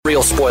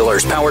Real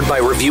Spoilers, powered by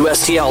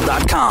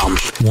ReviewSTL.com.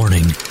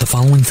 Warning, the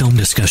following film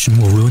discussion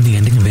will ruin the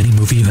ending of any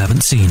movie you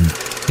haven't seen.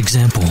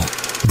 Example,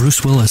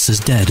 Bruce Willis is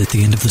dead at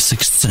the end of The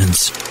Sixth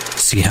Sense.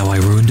 See how I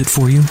ruined it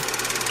for you?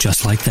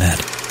 Just like that.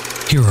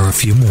 Here are a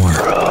few more.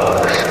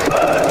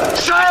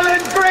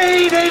 Silent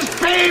breed is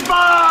people!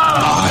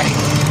 I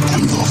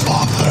am the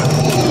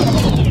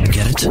father.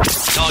 Get it?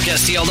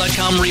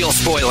 TalkSTL.com Real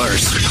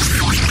Spoilers.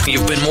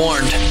 You've been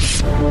warned.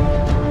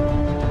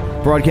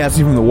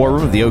 Broadcasting from the war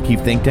room of the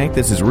O'Keefe think tank,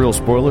 this is Real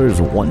Spoilers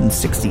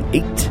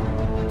 168,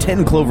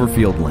 10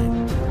 Cloverfield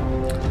Lane.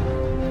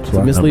 It's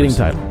a misleading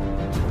title.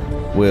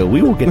 Well,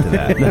 we will get to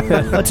that.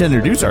 Let's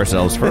introduce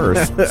ourselves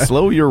first.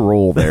 Slow your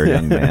roll there,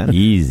 young man.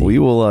 Easy. We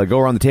will go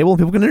around the table and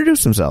people can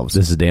introduce themselves.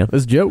 This is Dan.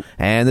 This is Joe.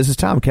 And this is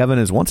Tom. Kevin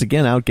is once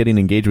again out getting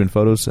engagement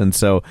photos, and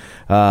so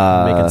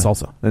making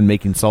salsa.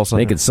 Making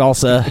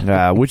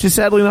salsa, which is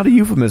sadly not a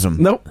euphemism.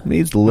 Nope.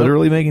 He's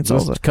literally making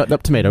salsa. Just cutting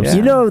up tomatoes. Yeah.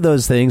 You know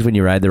those things when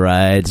you ride the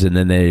rides and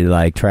then they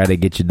like try to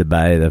get you to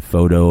buy the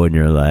photo and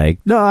you're like,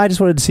 no, I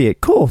just wanted to see it.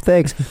 Cool,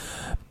 thanks.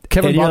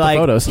 Kevin bought the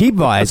photos. He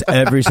buys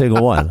every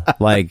single one.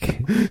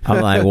 Like,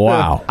 I'm like,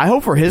 wow. I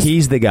hope for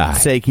he's the guy.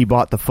 Sake he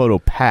bought the photo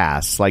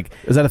pass. Like,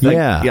 is that a thing?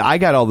 Yeah, I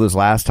got all those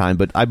last time,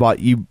 but I bought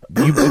you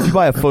if you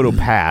buy a photo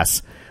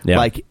pass,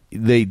 like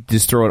they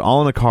just throw it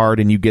all in a card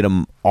and you get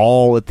them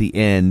all at the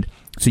end.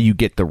 So you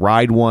get the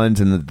ride ones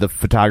and the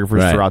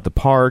photographers throughout the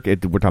park. We're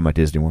talking about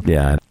Disney World.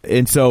 Yeah.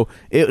 And so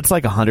it's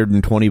like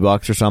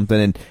 $120 or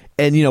something.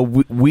 And you know,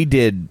 we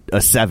did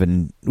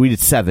 7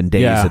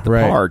 days at the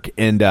park.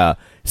 And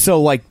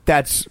so like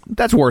that's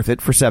worth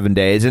it for 7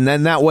 days. And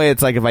then that way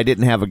it's like if I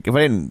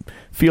didn't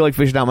feel like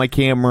fishing out my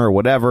camera or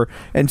whatever.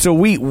 And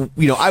so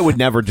I would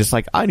never just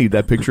like, I need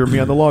that picture of me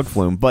on the log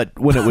flume. But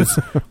when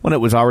it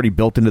was already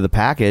built into the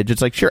package,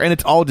 it's like, sure. And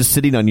it's all just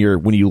sitting on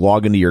when you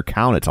log into your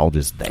account, it's all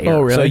just there.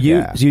 Oh, really?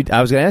 So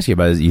I was going to ask you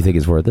about it. You think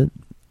it's worth it?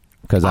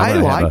 Because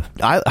I'm going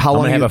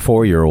to have a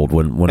 4-year-old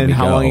when we go. And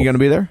how long are you going to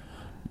be there?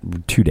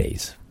 2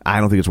 days. I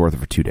don't think it's worth it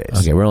for 2 days.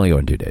 Okay, we're only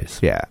going 2 days.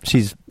 Yeah,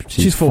 she's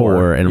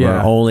 4, and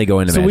we're only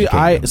going to Magic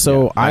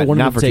Kingdom. I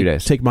wanted to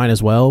take mine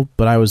as well,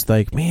 but I was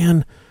like,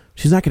 man,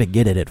 she's not going to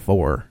get it at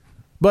 4,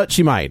 but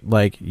she might.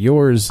 Like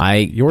yours,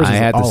 I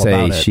have to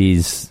say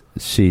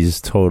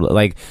she's totally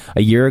like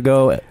a year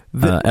ago.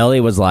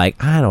 Ellie was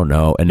like, I don't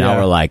know, and now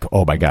we're like,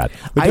 oh my god,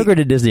 we took her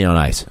to Disney on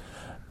Ice.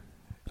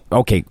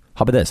 Okay,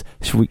 how about this?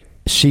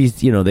 She's,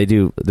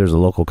 there's a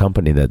local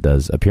company that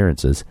does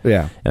appearances.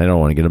 Yeah. And I don't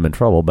want to get them in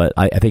trouble, but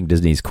I think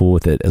Disney's cool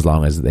with it as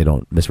long as they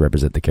don't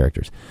misrepresent the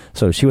characters.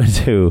 So she went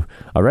to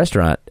a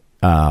restaurant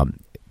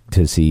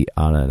to see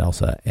Anna and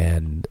Elsa,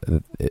 and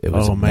it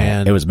was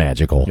it was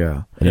magical.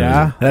 Yeah.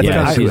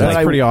 That's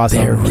pretty awesome.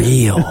 They're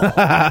real.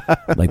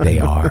 Like they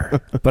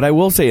are. But I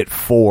will say at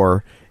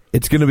 4,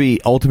 it's going to be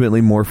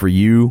ultimately more for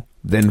you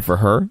than for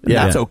her.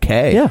 Yeah. That's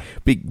okay. Yeah.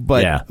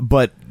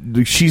 But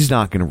she's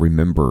not going to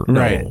remember.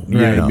 Right. You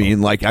know what I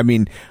mean? Like,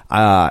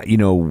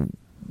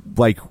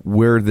 like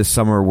where this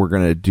summer we're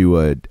going to do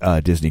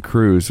a Disney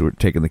cruise. We're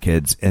taking the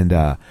kids and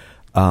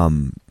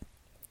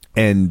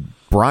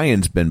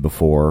Brian's been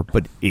before,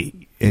 but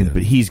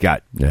he's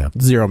got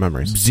zero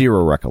memories,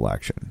 zero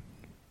recollection.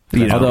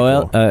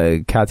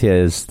 Although Katya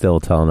is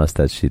still telling us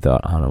that she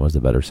thought Anna was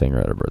a better singer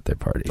at her birthday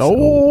party.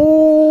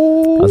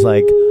 So I was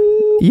like,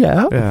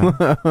 yeah.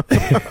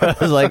 I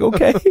was like,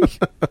 okay.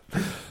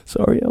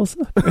 Sorry,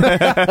 Elsa.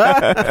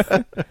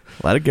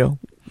 Let it go.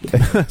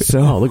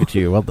 So look at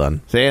you. Well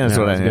done. So, yes,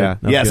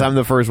 good. I'm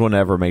the first one to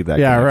ever make that.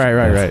 Yeah,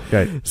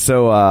 right.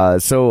 So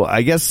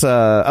I guess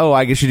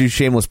you do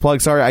shameless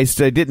plug. Sorry, I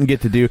didn't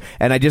get to do,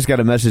 and I just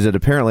got a message that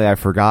apparently I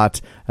forgot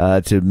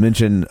to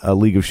mention a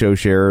League of Show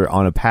Share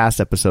on a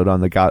past episode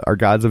on our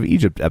Gods of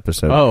Egypt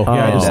episode.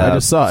 I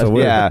just saw it. So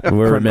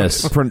we're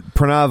remiss.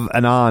 Pranav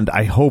Anand.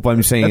 I hope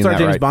I'm saying that's that our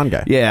James right. Bond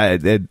guy. Yeah.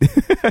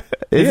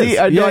 Is he?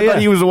 I thought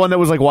he was the one that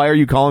was like, "Why are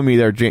you calling me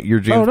there, your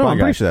James Bond guy?" I'm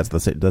pretty sure that's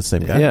the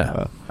same guy.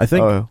 Yeah, I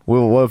think.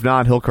 Well, if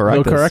not, he'll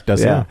correct us.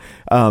 Yeah.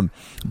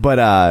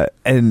 But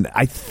and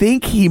I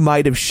think he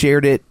might have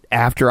shared it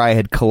after I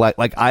had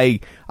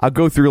I'll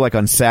go through like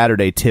on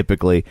Saturday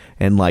typically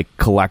and like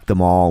collect them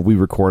all. We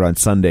record on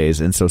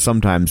Sundays, and so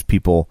sometimes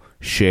people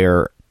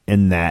share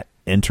in that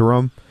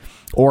interim,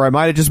 or I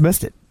might have just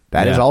missed it.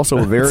 That is also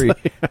a very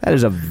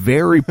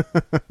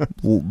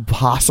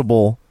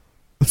possible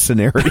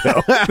scenario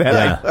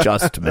that I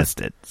just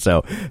missed it.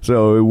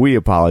 So we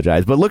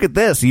apologize. But look at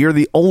this. You're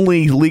the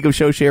only League of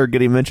Show Share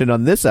getting mentioned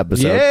on this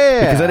episode.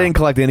 Yeah. Because I didn't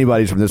collect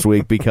anybody's from this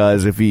week,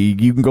 because if you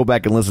can go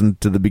back and listen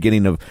to the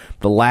beginning of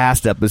the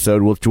last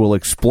episode, which will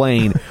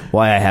explain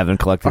why I haven't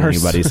collected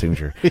anybody's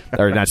signature.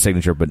 Or not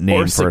signature, but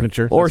name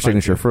signature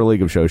for a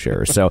League of Show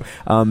Sharers. So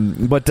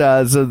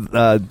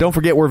don't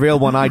forget we're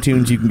available on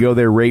iTunes. You can go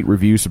there, rate,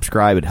 review,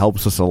 subscribe. It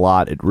helps us a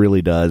lot. It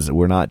really does.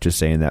 We're not just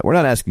saying that. We're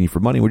not asking you for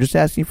money. We're just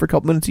asking you for a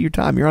couple minutes of your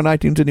time. You're on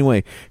iTunes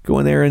anyway. Go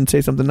in there and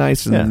say something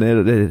nice, and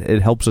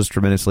it helps us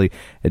tremendously.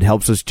 It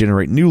helps us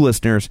generate new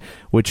listeners,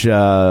 which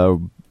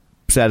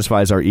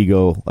satisfies our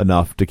ego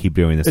enough to keep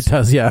doing this. It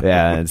does, yeah.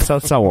 Yeah,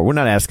 we're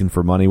not asking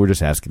for money. We're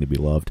just asking to be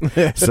loved.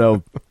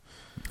 So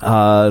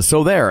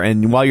So there,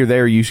 and while you're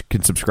there, you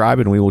can subscribe,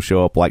 and we will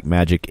show up like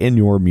magic in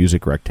your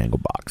music rectangle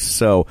box.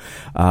 So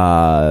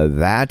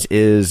that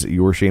is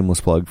your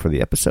shameless plug for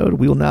the episode.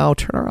 We will now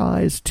turn our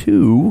eyes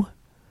to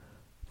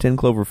 10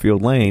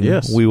 Cloverfield Lane.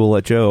 Yes. We will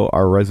let Joe,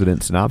 our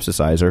resident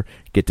synopsisizer,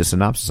 get to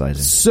synopsisizing.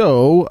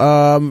 So,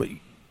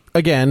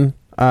 again,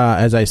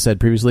 as I said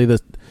previously, I'm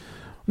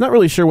not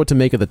really sure what to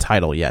make of the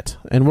title yet,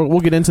 and we'll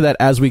get into that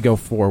as we go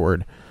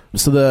forward.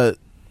 So the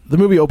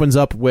movie opens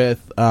up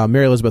with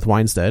Mary Elizabeth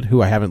Winstead,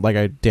 who I haven't,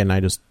 Dan and I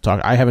just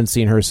talked, I haven't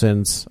seen her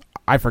since,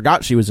 I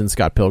forgot she was in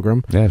Scott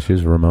Pilgrim. Yeah, she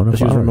was Ramona Flowers.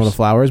 She was Ramona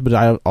Flowers, but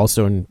I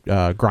also in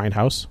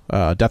Grindhouse,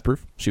 Death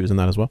Proof. She was in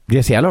that as well.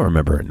 Yeah, see, I don't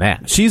remember her in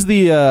that. She's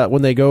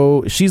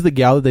the, she's the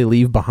gal that they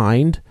leave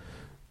behind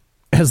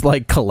as,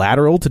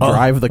 collateral to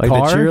drive the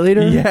car. The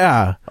cheerleader?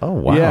 Yeah. Oh,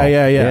 wow.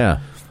 Yeah.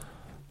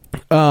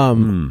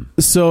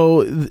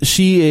 So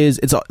she is,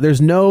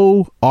 there's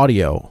no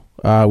audio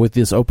with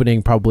this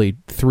opening probably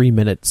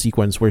 3-minute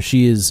sequence where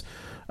she is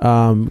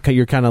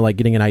you're kind of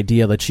getting an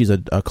idea that she's a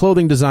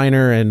clothing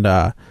designer, and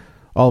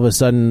all of a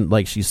sudden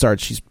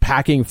she's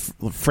packing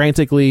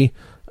frantically,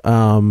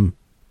 and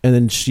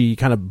then she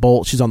kind of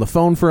bolts. She's on the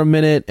phone for a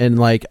minute, and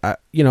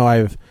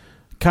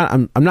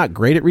I'm not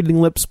great at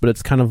reading lips, but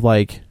it's kind of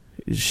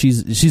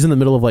she's in the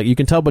middle of you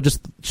can tell, but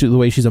just the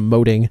way she's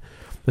emoting,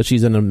 that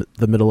she's in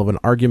the middle of an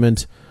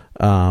argument,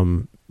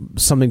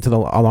 something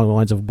along the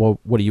lines of, well,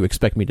 what do you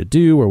expect me to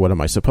do, or what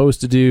am I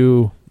supposed to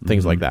do,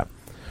 things like that.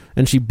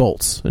 And she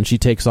bolts, and she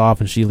takes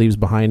off, and she leaves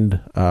behind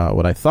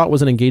what I thought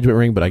was an engagement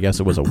ring, but I guess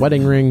it was a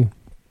wedding ring.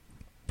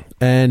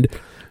 And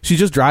she's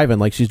just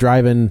driving, she's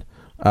driving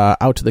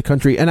out to the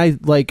country. And I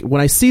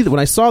when I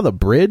saw the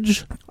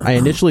bridge, I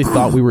initially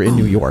thought we were in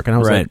New York, and I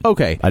was like,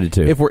 okay, I did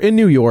too. If we're in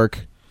New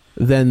York,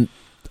 then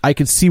I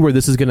could see where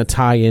this is going to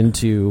tie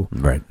into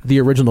the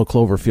original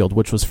Cloverfield,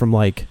 which was from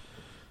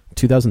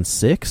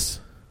 2006.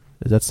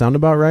 Does that sound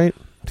about right?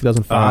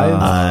 2005?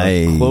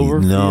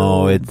 Cloverfield?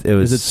 No, it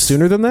was... Is it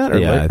sooner than that? Or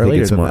I think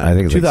later it's than more. that? I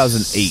think it's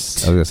 2008. I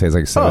was going to say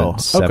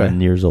it's seven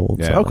years old.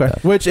 Yeah. Okay.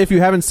 Which, if you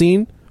haven't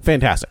seen,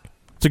 fantastic.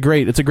 It's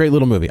a great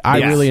little movie. I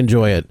really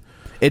enjoy it.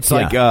 It's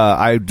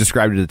I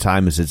described it at the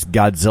time as it's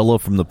Godzilla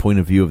from the point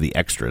of view of the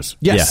extras.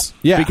 Yes.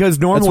 Yeah. Because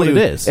normally that's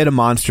what it is. in a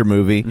monster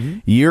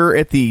movie, you're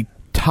at the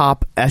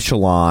top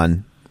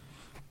echelon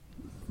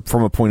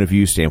from a point of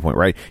view standpoint,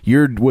 right?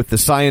 You're with the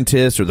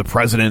scientist or the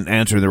president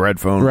answering the red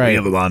phone. Right. We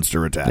have a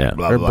monster attack. Yeah.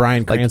 Blah, Or blah, blah.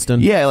 Bryan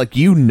Cranston.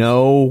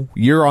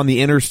 You're on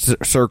the inner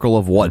circle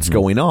of what's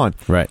going on.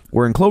 Right.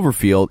 Where in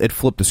Cloverfield, it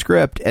flipped the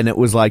script, and it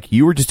was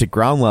you were just at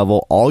ground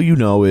level. All you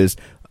know is,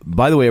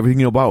 by the way,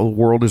 everything you know about the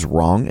world is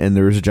wrong, and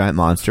there is a giant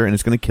monster, and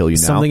it's going to kill you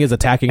now. Something is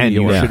attacking and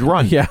you. you should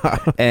run. Yeah.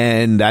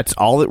 And that's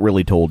all it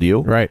really told you.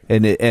 Right.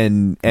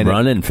 And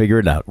run and figure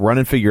it out. Run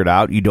and figure it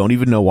out. You don't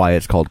even know why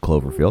it's called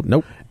Cloverfield.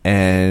 Nope.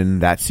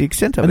 And that's the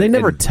extent of And it. they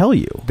never tell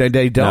you. They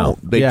don't. No.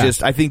 They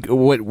just, I think,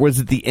 what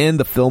was at the end,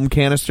 the film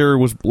canister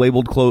was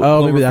labeled Cloverfield.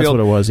 Oh, maybe that's what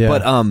it was,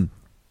 yeah.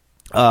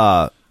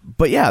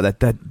 But yeah,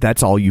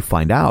 that's all you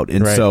find out.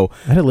 And so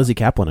it had Lizzie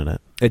Kaplan in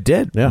it. it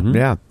did. Yeah.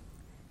 Yeah.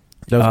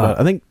 That was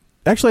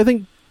I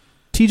think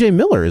T.J.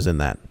 Miller is in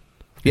that.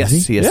 Yes,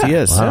 Is he? yes, he Yeah.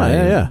 is. Wow,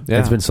 yeah.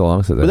 It's been so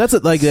long since But that's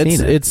seen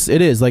it.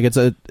 it is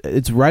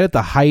it's right at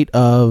the height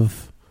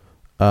of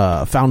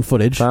found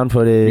footage.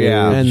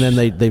 Yeah. And then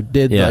they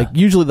did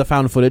usually the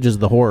found footage is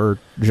the horror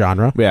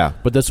genre. Yeah.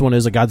 But this one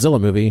is a Godzilla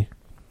movie.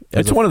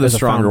 It's one of the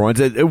stronger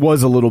ones. It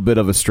was a little bit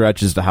of a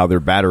stretch as to how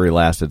their battery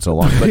lasted so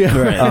long,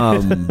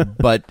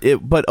 but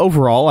but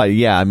overall,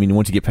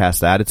 once you get past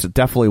that, it's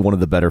definitely one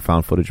of the better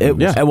found footage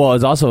movies. Well,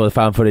 it's also a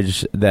found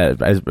footage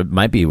that it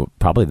might be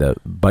probably the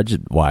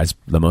budget-wise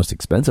the most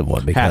expensive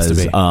one because Has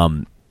to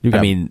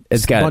be.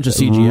 It's got a bunch of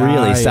CGI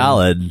really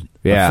solid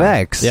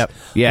effects. Yep.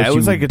 Yeah, But it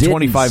was you like a didn't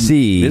 25.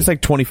 see- It's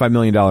like $25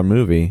 million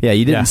movie. Yeah,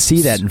 you didn't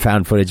see that in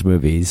found footage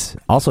movies.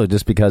 Also,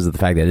 just because of the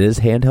fact that it is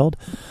handheld,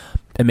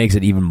 it makes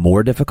it even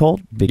more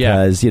difficult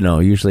because,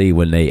 usually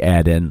when they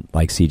add in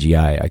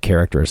CGI, a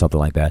character or something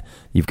like that,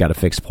 you've got a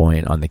fixed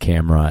point on the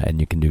camera and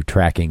you can do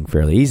tracking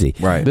fairly easy.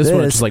 Right. This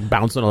one is just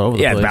bouncing all over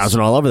the place. Yeah, bouncing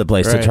all over the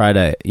place to try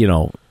to,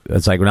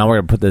 it's now we're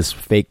going to put this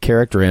fake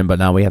character in, but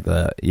now we have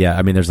to,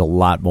 there's a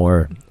lot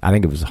more. I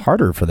think it was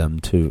harder for them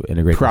to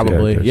integrate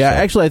Probably. the Yeah, so.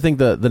 actually, I think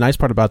the nice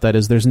part about that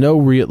is there's no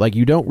real,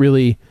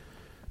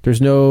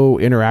 there's no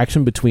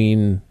interaction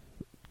between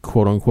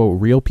quote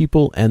unquote real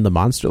people and the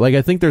monster.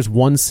 I think there's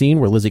one scene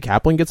where Lizzie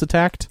Kaplan gets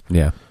attacked.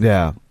 Yeah.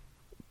 Yeah.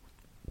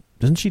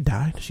 Doesn't she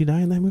die? Does she die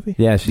in that movie?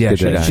 Yeah, she died.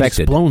 She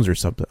infected. explodes or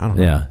something. I don't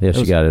know. Yeah,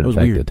 she got it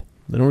infected. Weird.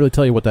 They don't really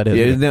tell you what that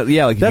is. If That's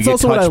you get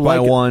also what I touched by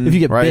like. one, if you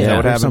get right? bit Is that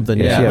what or happened? something,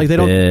 Yeah. they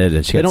don't. Bit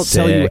and she They got don't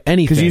tell you sick.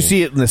 anything Because you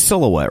see it in the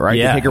silhouette, right?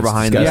 Yeah, You take her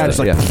behind it's us.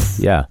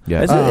 disgusting. Yeah,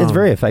 Yeah. It's a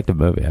very effective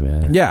movie.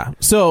 Yeah.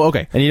 So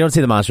okay. And you don't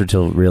see the monster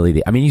till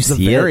really you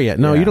see it.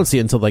 No, you don't see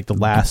it until the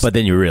last. But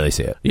then you really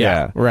see it.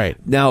 Yeah. Right.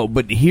 Now,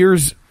 but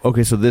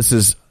so this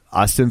is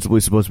ostensibly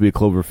supposed to be a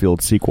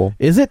Cloverfield sequel,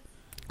 Is it?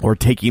 or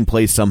taking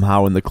place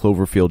somehow in the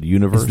Cloverfield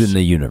universe. It's in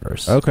the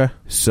universe. Okay.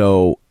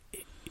 So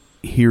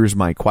here's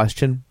my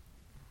question.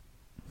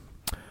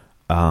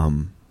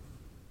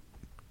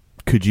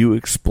 Could you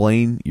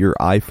explain your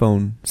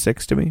iPhone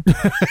 6 to me?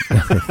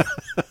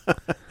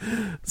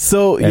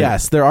 So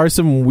yes, there are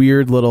some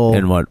weird little.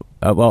 And what?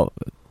 Well,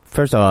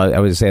 first of all, I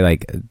would say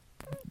like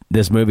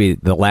this movie.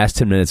 The last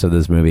 10 minutes of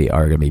this movie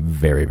are going to be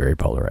very, very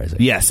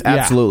polarizing. Yes,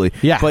 absolutely.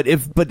 Yeah. But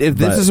if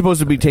this is supposed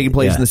to be taking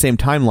place in the same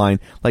timeline,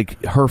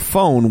 like her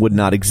phone would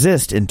not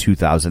exist in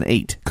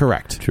 2008.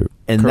 Correct. True.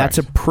 And Correct.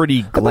 that's a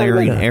pretty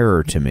glaring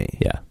error to me.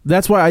 Yeah.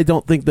 That's why I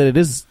don't think that it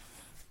is.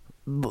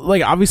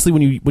 Like obviously,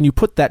 when you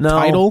put that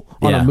title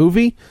on a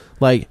movie,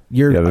 like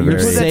you're Put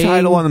that saying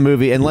title on the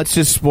movie, and let's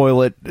just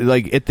spoil it.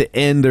 Like at the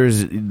end,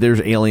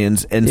 there's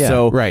aliens, and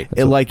so right.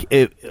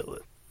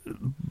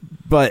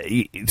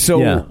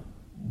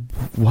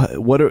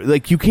 What are,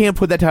 like, you can't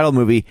put that title of the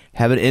movie,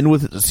 have it end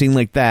with a scene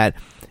like that,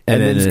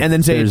 and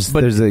then say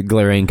there's a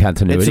glaring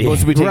continuity. It's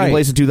supposed to be taking Right.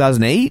 place in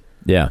 2008.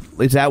 Yeah.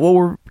 Is that what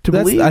we're to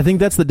believe? I think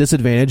that's the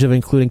disadvantage of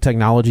including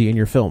technology in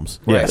your films.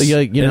 Yes.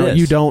 Like, you know, It is.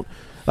 you don't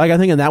like. I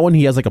think in that one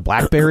he has like a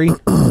BlackBerry,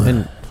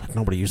 and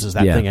nobody uses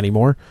that thing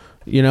anymore.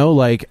 You know,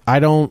 like I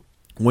don't.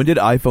 When did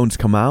iPhones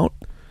come out?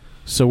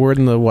 So we're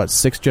in the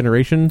sixth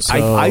generation.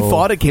 So I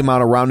thought it came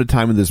out around the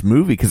time of this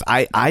movie because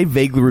I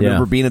vaguely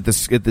remember being at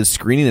this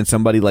screening and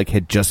somebody like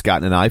had just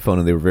gotten an iPhone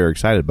and they were very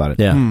excited about it.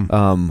 Yeah. Hang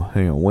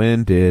on.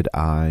 When did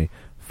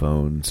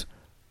iPhones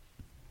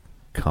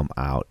come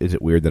out? Is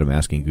it weird that I'm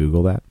asking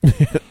Google that?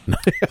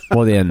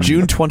 Well, then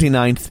June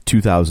 29th,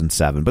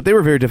 2007. But they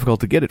were very difficult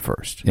to get at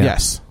first. Yeah.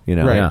 yes, You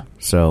know. Right. Yeah.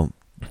 So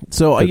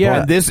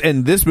yeah.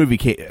 and this movie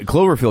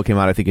Cloverfield came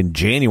out I think in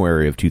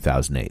January of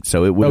 2008.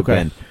 So it would have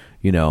been,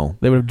 you know,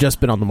 they would have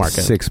just been on the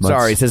market. 6 months.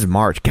 Sorry, it says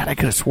March. God, I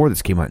could have swore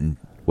this came out in.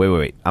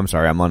 Wait. I'm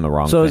sorry, I'm on the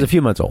wrong. So it was thing. a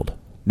few months old.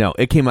 No,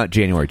 it came out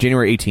January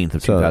 18th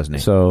of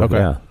 2008. So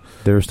yeah,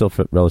 they were still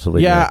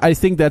relatively. Yeah, new. I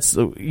think that's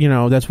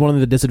that's one of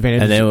the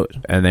disadvantages.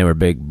 And they were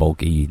big,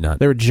 bulky.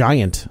 They were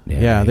giant.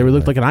 Yeah, they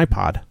looked like an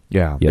iPod.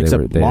 Yeah,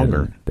 except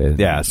longer.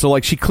 Yeah, so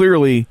like she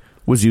clearly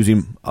was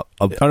using. Oh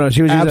no,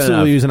 she was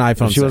absolutely using an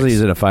iPhone. She wasn't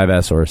 6. using a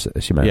 5S or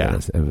she might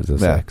have it was a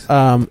 6.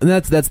 And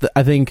that's the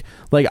I think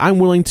like I'm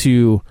willing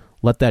to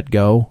let that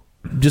go.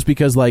 Just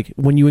because, like,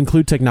 when you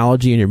include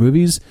technology in your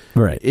movies,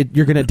 right,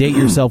 you're going to date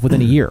yourself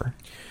within a year.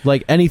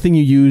 Like anything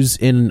you use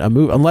in a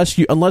movie, unless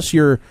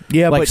you're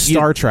like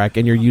Star Trek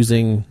and you're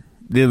using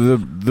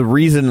the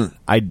reason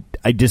I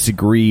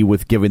disagree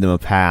with giving them a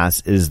pass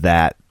is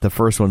that the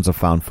first one's a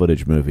found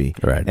footage movie,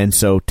 right, and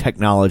so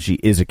technology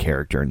is a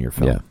character in your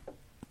film. Yeah.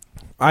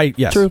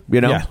 Yes. True.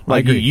 You know, yeah,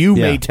 like you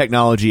made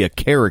technology a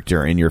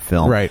character in your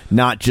film, right?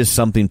 Not just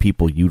something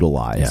people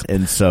utilize. Yeah.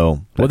 And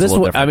so,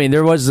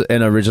 there was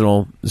an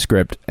original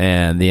script,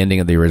 and the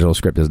ending of the original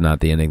script is not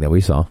the ending that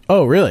we saw.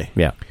 Oh, really?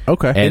 Yeah.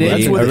 Okay. And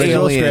the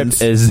original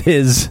script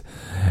is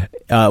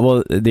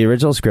the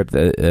original script.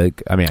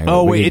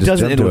 It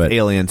doesn't end with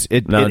aliens.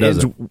 It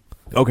doesn't.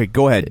 Okay,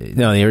 go ahead.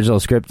 No, the original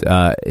script.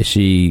 We're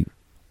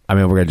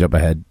gonna jump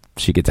ahead.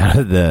 She gets out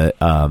of the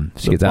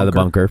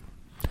bunker.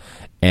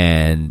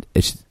 And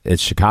it's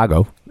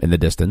Chicago in the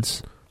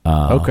distance.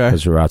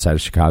 Because we're outside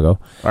of Chicago.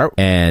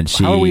 And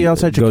she How are we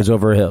outside goes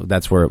over a hill.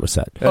 That's where it was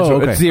set.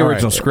 It's the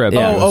original script.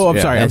 Yeah. I'm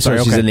sorry. And so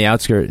she's in the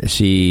outskirts.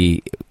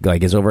 She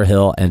is over a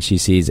hill and she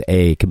sees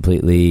a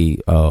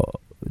completely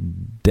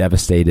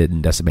devastated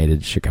and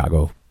decimated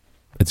Chicago.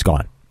 It's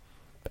gone.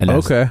 And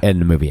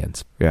and the movie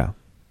ends. Yeah.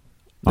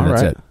 And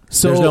that's it.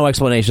 So there's no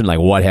explanation like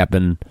what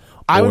happened.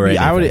 I would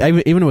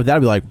even with that I'd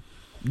be like,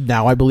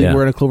 now I believe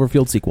we're in a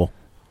Cloverfield sequel.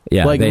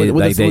 Yeah, like,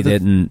 they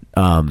didn't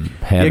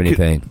have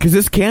anything. Because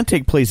this can't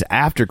take place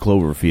after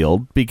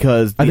Cloverfield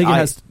because I think it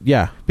has.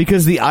 Yeah,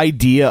 because the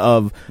idea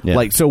of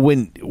so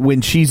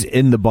when she's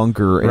in the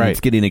bunker and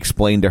it's getting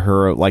explained to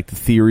her like the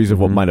theories of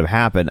what might have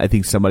happened, I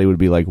think somebody would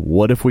be like,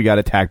 "What if we got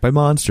attacked by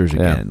monsters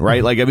again?"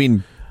 Right? Like, I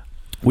mean.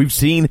 We've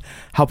seen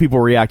how people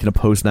react in a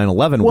post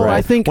 9/11. Well, where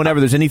I think whenever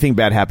there's anything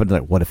bad happens,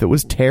 like what if it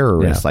was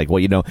terrorists? Yeah. Like, I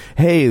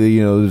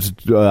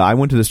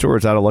went to the store,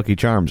 it's out of Lucky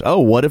Charms. Oh,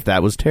 what if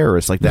that was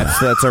terrorists? Like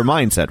that's our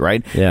mindset,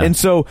 right? Yeah. And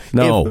so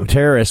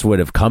terrorists would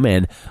have come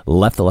in,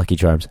 left the Lucky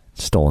Charms,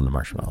 stolen the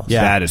marshmallows.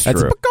 Yeah, that is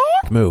true.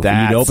 Move.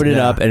 You'd open it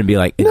up and be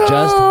like,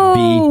 just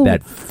be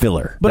that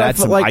filler. But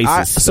that's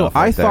ISIS stuff.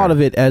 I thought of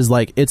it as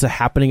like it's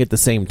happening at the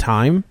same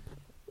time.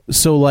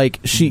 So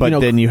like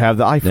then you have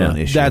the iPhone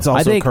issue. That's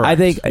also correct. I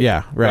think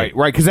right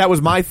because that was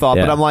my thought.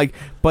 Yeah. But I'm like,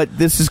 but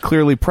this is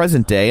clearly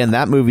present day, and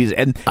that movie's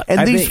and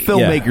these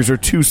filmmakers are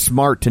too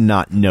smart to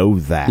not know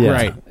that. Yeah.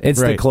 Right, it's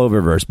the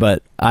Cloververse,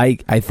 but I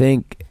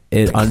think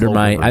it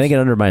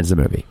undermines the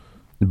movie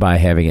by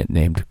having it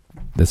named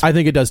this. I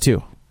think it does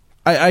too.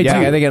 I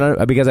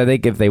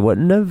think if they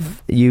wouldn't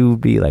have, you'd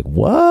be like,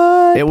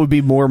 what? It would be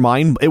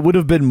It would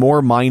have been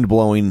more mind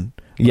blowing.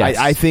 Yes.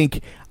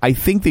 I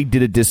think they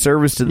did a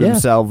disservice to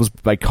themselves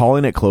by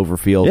calling it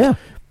Cloverfield. Yeah,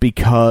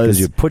 because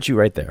it puts you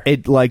right there.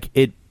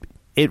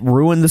 It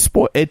ruined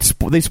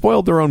they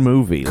spoiled their own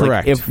movie.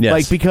 Correct.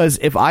 Because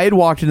if I had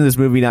walked into this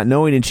movie not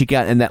knowing and she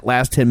got in that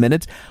last 10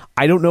 minutes,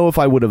 I don't know if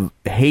I would have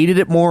hated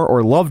it more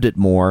or loved it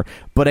more,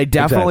 but I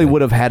definitely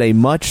would have had a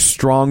much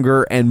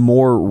stronger and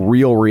more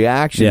real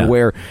reaction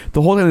where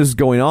the whole time this is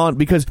going on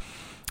because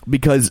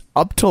because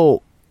up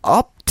till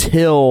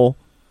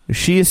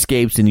she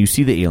escapes and you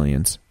see the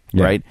aliens,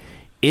 right?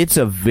 It's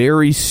a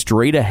very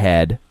straight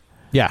ahead,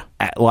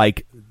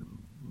 like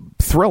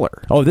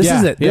thriller. Oh, this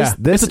is it. This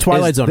it's a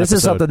Twilight Zone. This episode.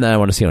 is something that I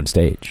want to see on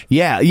stage.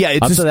 Yeah.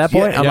 It's up to that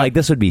point, I'm like,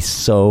 this would be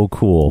so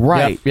cool,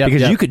 right?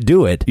 Because you could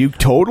do it. You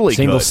totally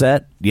single could.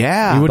 set.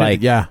 Yeah, you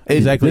like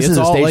exactly. This is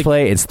a stage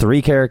play. It's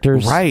 3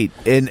 characters, right?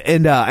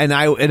 And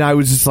I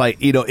was just like,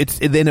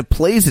 then it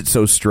plays it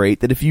so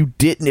straight that if it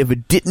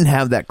didn't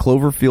have that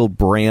Cloverfield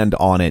brand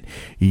on it,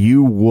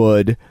 you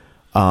would.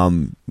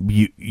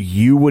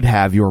 You would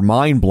have your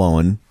mind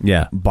blown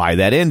by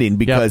that ending,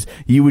 because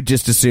you would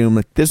just assume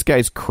like, this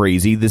guy's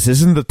crazy, this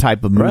isn't the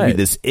type of movie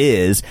this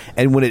is,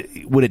 and when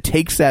it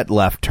takes that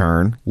left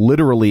turn,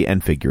 literally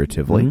and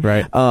figuratively,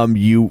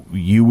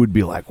 you would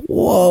be like,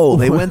 whoa,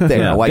 they went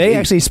there. Like, they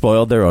actually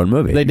spoiled their own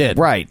movie. They did,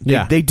 right?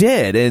 They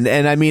did,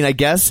 and I mean, I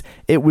guess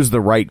it was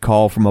the right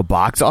call from a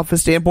box office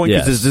standpoint,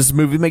 because does this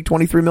movie make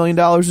 $23 million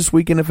this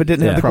weekend if it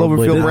didn't have the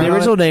Cloverfield brand? The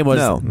original name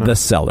was The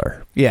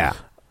Cellar. Yeah.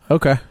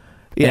 Okay.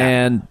 Yeah.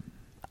 And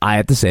I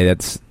have to say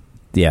it's.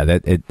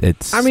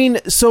 I mean,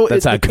 so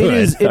that's not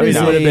good.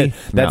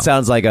 That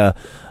sounds like a.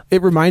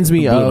 It reminds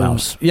me of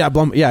Blumhouse.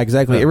 Yeah,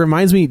 exactly. It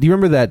reminds me. Do you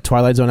remember that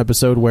Twilight Zone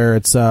episode where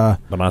it's The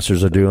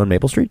Monsters Are Due on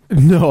Maple Street?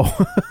 No.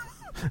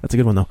 That's a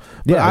good one though.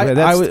 Yeah,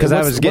 what's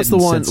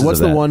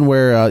the one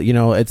where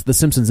it's The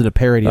Simpsons in a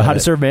parody. How to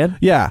Serve Man?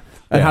 Yeah,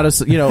 and how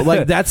to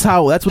like that's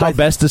what how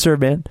best to serve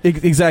man.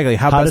 Exactly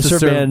how best to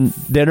serve man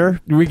dinner.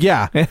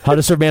 Yeah, how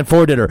to serve man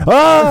for dinner.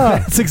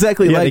 Ah, that's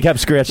exactly like they kept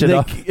scratching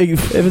off.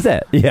 It was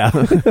that. Yeah,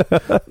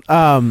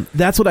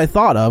 that's what I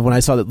thought of when I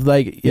saw that.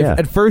 Like,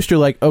 at first you're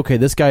like, okay,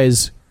 this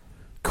guy's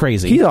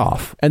crazy. He's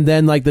off, and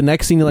then like the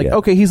next scene you're like,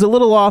 okay, he's a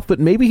little off, but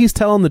maybe he's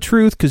telling the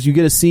truth, because you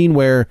get a scene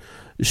where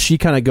she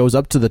kind of goes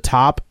up to the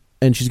top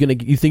and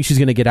you think she's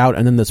gonna get out,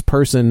 and then this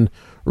person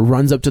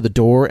runs up to the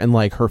door and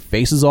like her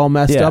face is all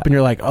messed up, and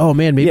you're like, oh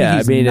man, maybe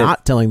he's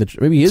not telling the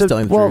truth. Maybe he is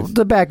telling the truth. Well,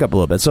 to back up a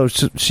little bit, so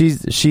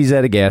she's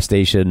at a gas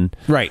station,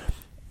 right?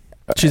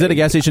 She's at a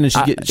gas station and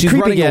she's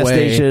running running gas away.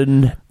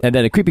 Station, and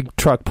then a creepy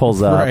truck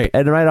pulls up,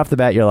 and right off the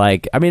bat you're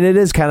like, I mean, it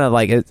is kind of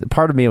like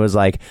part of me was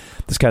like,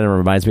 this kind of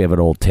reminds me of an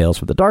old Tales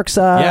from the Dark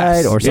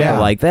Side or something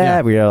like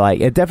that. Where you're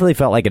like, it definitely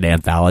felt like an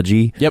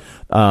anthology. Yep.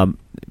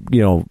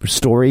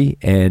 Story,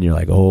 and you're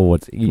like, oh,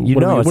 what's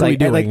it's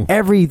like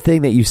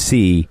everything that you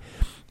see.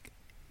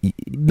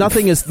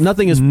 Nothing is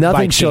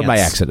shown by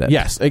accident.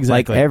 Yes,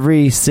 exactly. Like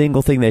every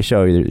single thing they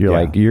show you, you're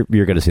like, you're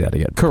going to see that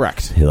again.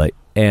 Correct. You're like,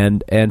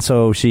 and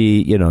so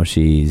she,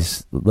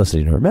 she's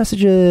listening to her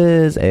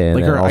messages, and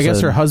like I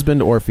guess her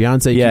husband or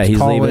fiance. Yeah, he's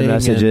calling leaving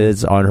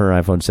messages on her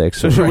iPhone 6.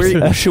 So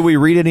should we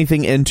read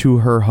anything into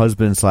her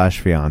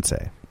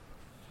husband/fiance?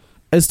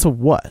 As to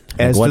what?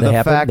 As what to the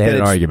happened? fact They had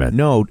that an argument.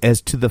 No, as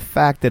to the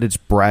fact that it's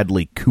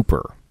Bradley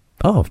Cooper.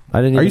 Oh,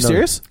 I didn't. Are even you know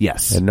serious? That.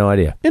 Yes. I had no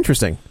idea.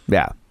 Interesting.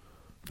 Yeah.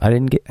 I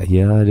didn't get.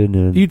 Yeah, I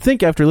didn't. You'd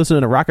think after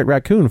listening to Rocket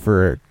Raccoon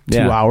for 2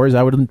 hours,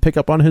 I would pick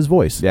up on his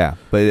voice. Yeah,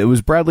 but it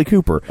was Bradley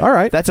Cooper. All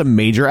right, that's a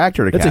major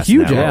actor to cast. That's a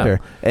huge now. actor.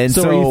 And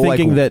so, are you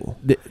thinking that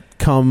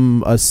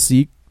come a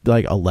sequel?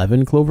 Like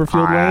 11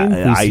 Cloverfield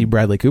Lane, we see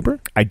Bradley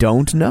Cooper? I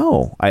don't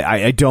know.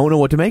 I don't know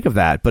what to make of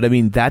that. But I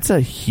mean, that's a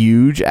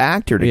huge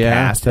actor to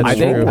cast. That's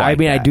true.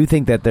 I do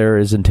think that there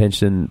is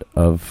intention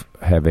of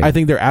having. I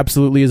think there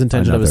absolutely is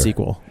intention of a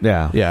sequel.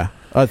 Yeah.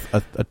 A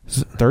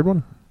third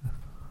one.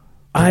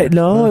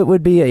 It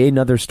would be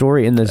another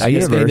story in this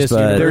universe.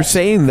 But they're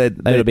saying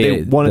that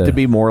they want it to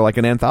be more like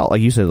an anthology,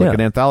 like you said, like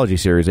an anthology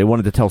series. They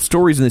wanted to tell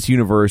stories in this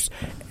universe,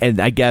 and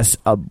I guess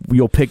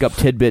you'll pick up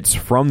tidbits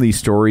from these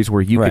stories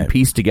where you can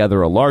piece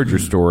together a larger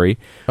story.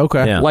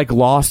 Okay, like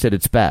Lost at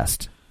its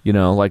best.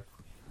 Like.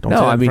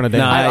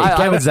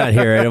 Kevin's not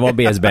here, and it won't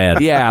be as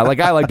bad. Yeah, like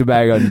I like to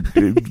bag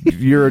on.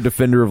 You're a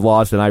defender of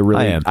Lost, and I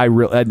am.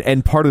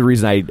 And part of the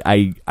reason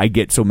I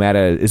get so mad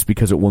at it is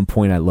because at one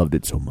point I loved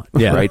it so much.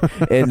 Yeah, right.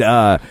 And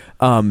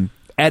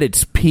at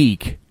its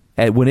peak,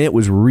 when it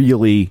was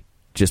really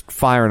just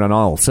firing on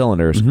all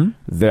cylinders,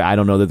 I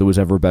don't know that there was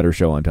ever a better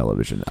show on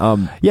television.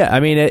 I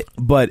mean,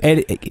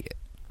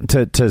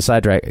 to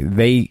sidetrack,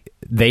 they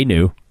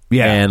knew.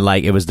 Yeah, and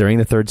like it was during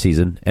the 3rd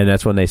season, and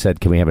that's when they said,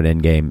 "Can we have an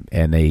end game?"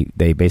 And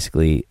they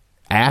basically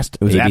asked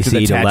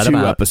ABC to let them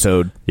out.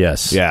 Episode.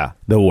 Yes, yeah,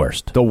 the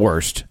worst.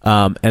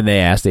 And they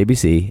asked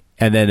ABC,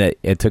 and then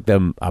it took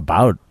them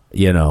about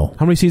how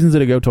many seasons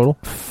did it go total?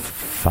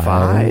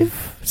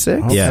 5,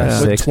 6. Okay. Yeah,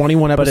 so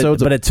 21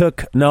 episodes. But it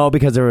took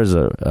because there was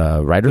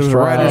a writer's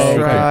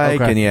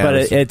strike. Okay. But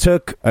it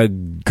took a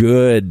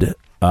good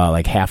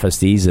like half a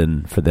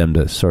season for them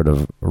to sort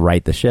of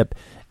right the ship.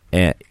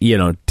 And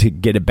to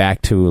get it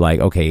back to like,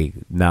 okay,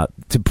 now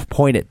to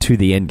point it to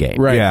the end game,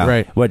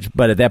 right.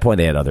 But at that point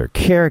they had other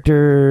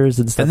characters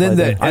and stuff. And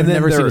then I've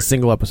never seen a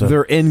single episode.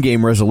 Their end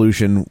game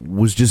resolution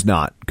was just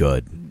not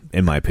good,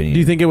 in my opinion.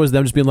 Do you think it was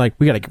them just being like,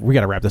 we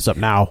gotta wrap this up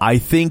now? I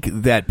think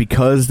that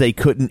because they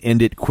couldn't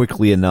end it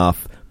quickly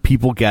enough,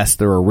 people guessed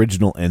their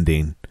original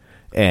ending.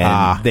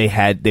 and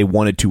they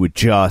wanted to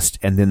adjust,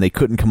 and then they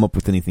couldn't come up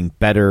with anything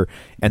better.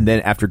 And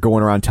then after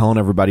going around telling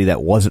everybody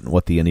that wasn't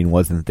what the ending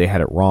was and that they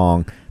had it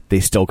wrong, they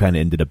still kind of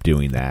ended up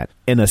doing that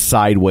in a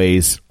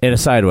sideways way.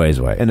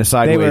 Literally in a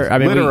sideways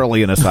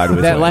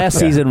way. That last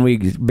season, we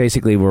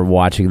basically were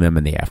watching them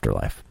in the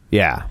afterlife.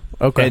 Yeah.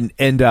 Okay.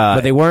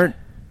 But they weren't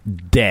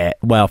dead.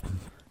 Well,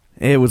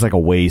 it was like a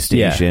way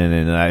station,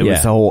 and it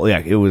was the whole. Yeah,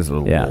 it was.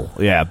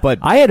 But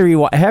I had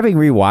having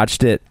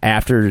rewatched it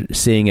after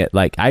seeing it.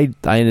 Like I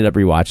ended up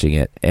rewatching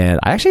it, and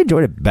I actually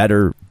enjoyed it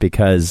better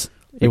because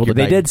they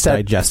did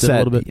digest it a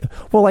little bit.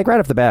 Well, like right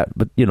off the bat,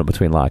 but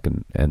between Locke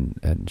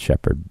and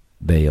Shepard,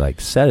 they like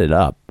set it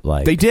up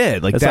like they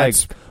did. Like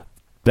that's.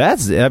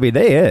 I mean,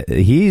 they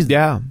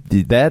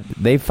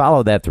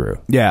followed that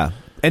through. Yeah.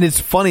 And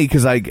it's funny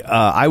because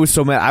I was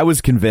so mad. I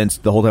was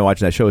convinced the whole time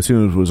watching that show, as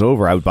soon as it was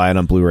over, I would buy it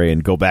on Blu-ray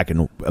and go back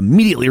and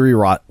immediately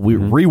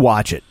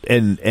rewatch it,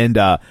 and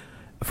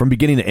from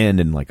beginning to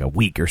end in like a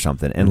week or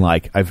something. And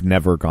like I've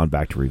never gone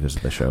back to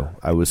revisit the show.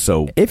 I was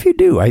so. If you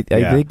do, I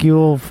think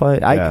you'll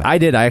find. I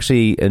did. I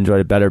actually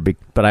enjoyed it better,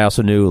 but I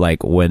also knew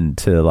like when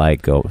to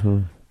like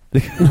go.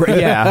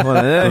 Yeah, well,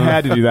 I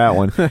had to do that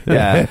one.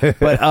 Yeah,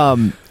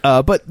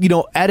 but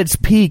at its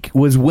peak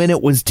was when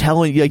it was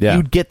telling you, like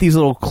you'd get these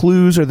little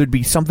clues, or there'd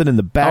be something in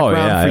the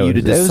background for you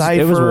to decipher.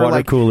 It was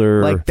water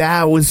cooler. Like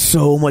that was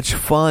so much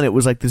fun. It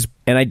was like this,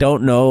 and I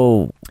don't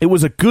know. It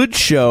was a good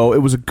show.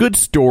 It was a good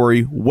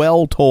story,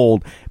 well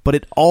told, but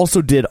it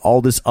also did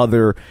all this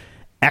other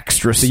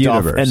extra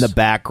stuff in the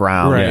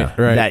background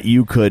that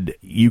you could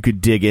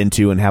dig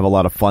into and have a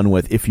lot of fun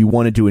with if you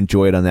wanted to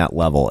enjoy it on that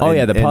level.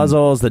 The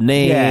puzzles, the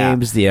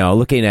names,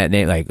 looking at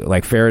name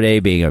like Faraday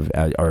being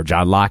or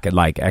John Locke, and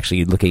like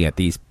actually looking at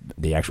the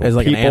actual as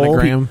like people. an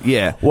anagram.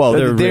 Yeah, well,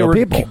 they were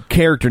people.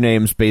 Character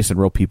names based on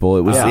real people.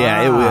 It was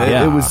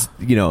it was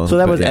so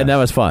that was and that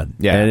was fun.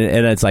 Yeah,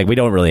 and it's like we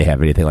don't really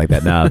have anything like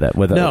that now. That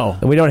with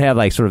we don't have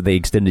like sort of the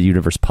extended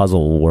universe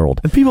puzzle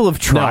world. And people have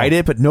tried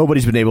it, but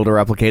nobody's been able to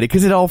replicate it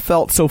because it all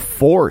felt so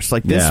forced.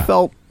 Like this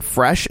felt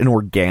fresh and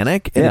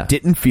organic, and it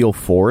didn't feel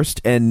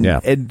forced.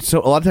 And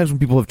so a lot of times when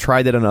people have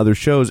tried that on other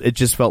shows, it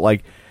just felt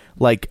like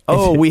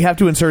we have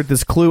to insert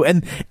this clue,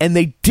 and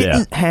they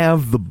didn't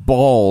have the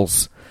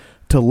balls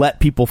to let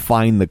people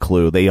find the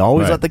clue. They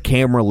always let the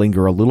camera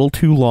linger a little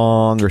too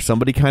long, or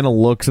somebody kind of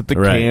looks at the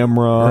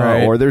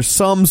camera, or there's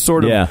some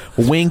sort of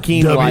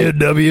winking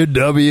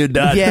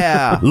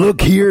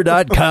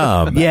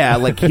www.lookhere.com. Yeah,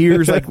 like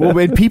here's like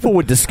when people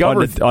would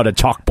discover on a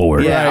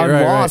chalkboard. Yeah, on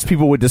Lost,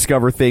 people would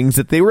discover things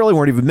that they really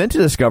weren't even meant to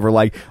discover,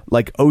 like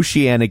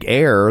Oceanic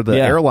Air,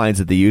 the airlines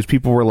that they use.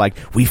 People were like,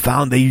 we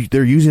found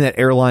they're using that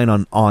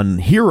airline on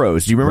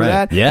Heroes. Do you remember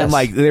that? Yes. And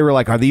like they were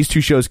like, are these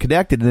two shows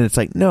connected? And it's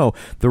like, no,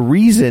 the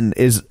reason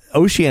is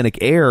Oceanic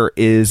Air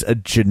is a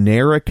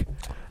generic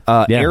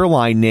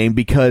airline name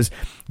because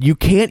you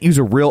can't use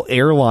a real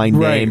airline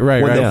name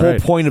when the whole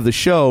point of the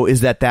show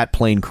is that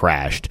plane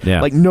crashed.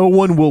 Yeah. Like no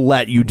one will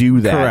let you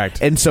do that.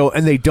 Correct. And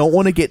they don't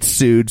want to get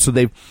sued, so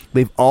they've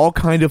all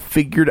kind of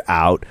figured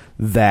out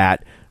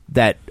that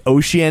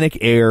Oceanic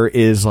Air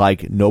is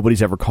like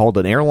nobody's ever called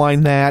an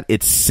airline that.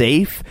 It's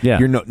safe. Yeah.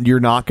 You're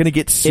not going to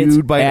get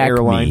sued by an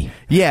airline.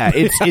 Yeah,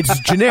 it's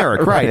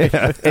generic, right?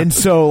 And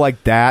so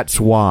like that's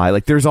why.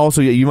 Like there's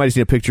also, you might have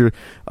seen a picture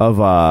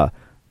of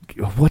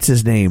what's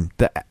his name?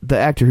 The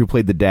actor who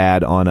played the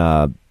dad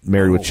on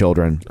Married with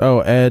Children.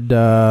 Oh, Ed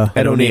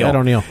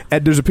O'Neill.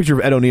 There's a picture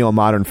of Ed O'Neill in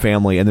Modern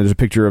Family, and there's a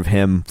picture of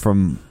him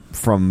from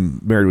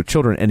Married with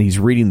Children, and he's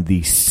reading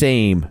the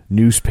same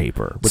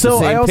newspaper with the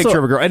same picture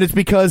of a girl, and it's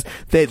because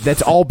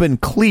that's all been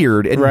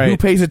cleared, and who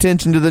pays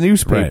attention to the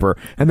newspaper?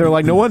 And they're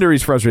like, no wonder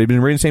he's frustrated. He's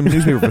been reading the same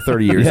newspaper for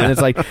 30 years. And it's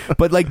like,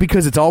 but like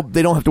because it's all,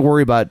 they don't have to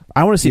worry about.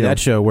 I want to see that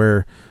show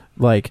where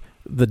like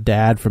the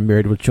dad from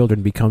Married with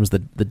Children becomes the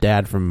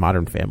dad from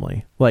Modern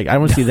Family. Like I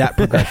want to see that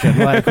progression,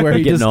 like where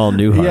he getting all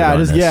new.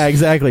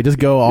 Exactly. Just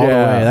go all the way.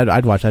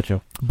 I'd watch that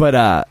show.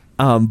 But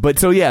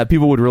so yeah,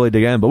 people would really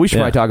dig in. But we should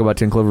probably talk about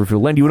 10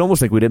 Cloverfield Lane. You would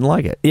almost think we didn't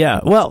like it. Yeah,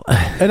 well,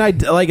 and I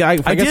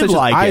guess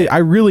I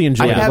really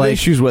enjoyed it. I have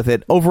issues with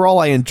it. Overall,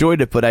 I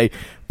enjoyed it, but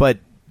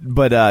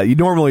you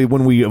normally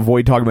when we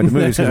avoid talking about the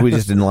movies because we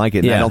just didn't like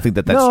it. And I don't think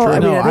that's true. I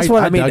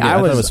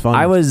was fun.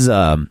 I was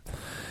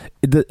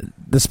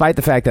despite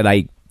the fact that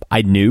I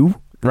knew.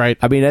 Right.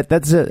 I mean,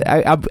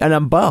 and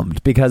I'm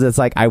bummed because it's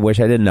like I wish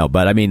I didn't know.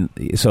 But I mean,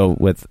 so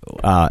with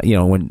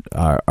when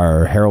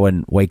our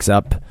heroine wakes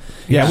up,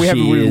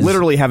 we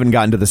literally haven't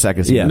gotten to the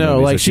second season. Yeah, no,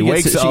 like she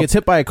gets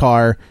hit by a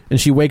car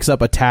and she wakes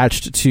up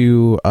attached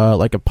to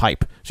like a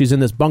pipe. She's in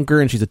this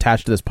bunker and she's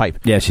attached to this pipe.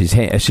 Yeah,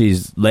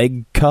 she's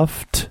leg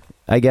cuffed,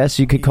 I guess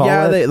you could call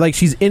it. Yeah, like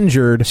she's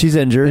injured. She's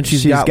injured, and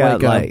she's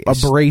got like a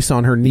brace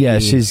on her knee. Yeah,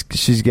 she's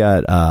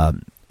got.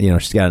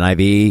 She's got an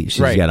IV. She's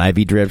got an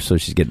IV drip, so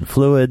she's getting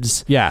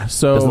fluids. Yeah,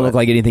 so doesn't look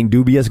like anything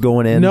dubious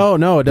going in.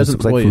 No, it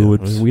doesn't look like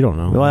fluids. We don't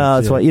know. Well,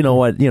 that's what in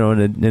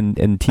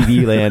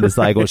TV land, it's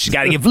like, well, she's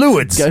got to get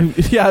fluids.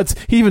 Yeah,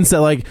 he even said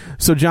like,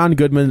 so John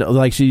Goodman,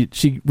 like she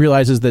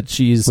realizes that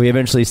she's. We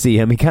eventually see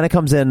him. He kind of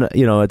comes in. It's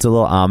a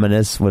little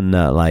ominous when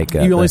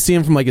you only see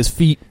him from like his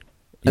feet.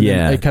 and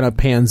then it kind of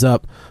pans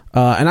up.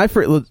 And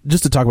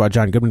just to talk about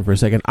John Goodman for a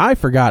second, I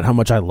forgot how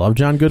much I love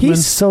John Goodman.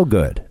 He's so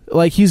good.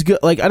 Like, he's good.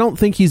 Like, I don't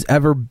think he's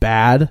ever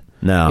bad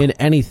in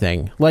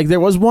anything. Like, there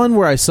was one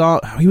where I saw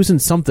he was in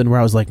something where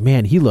I was like,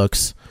 man, he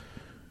looks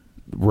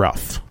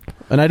rough.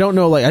 And I don't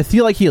know, like, I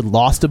feel like he had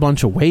lost a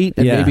bunch of weight,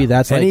 and maybe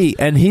that's and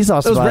he's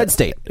also it was Red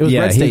State. It was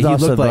Red State. He's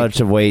lost a like,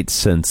 bunch of weight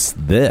since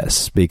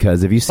this,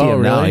 because if you see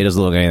him now, he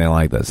doesn't look anything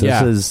like this.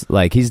 This is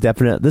like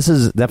this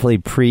is definitely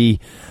pre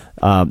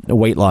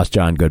weight loss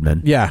John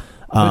Goodman. Yeah,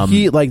 but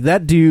he like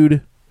that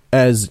dude.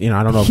 As you know,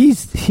 I don't know.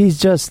 He's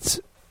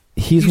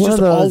one of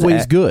those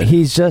always good.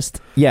 He's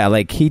just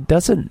like he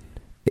doesn't.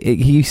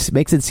 He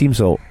makes it seem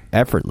so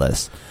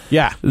effortless.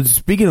 Yeah.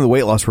 Speaking of the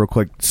weight loss real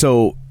quick,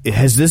 so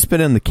has this been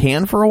in the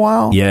can for a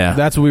while? Yeah.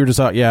 That's what we were just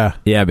talking. Yeah.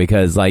 Yeah,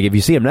 because like if you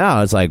see him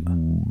now, it's like,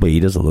 but he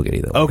doesn't look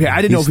anything. Okay,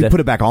 I didn't know if he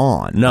put it back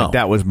on. No. Like,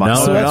 that was my... No,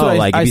 so that's what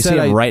like if you see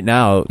him right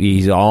now,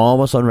 he's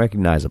almost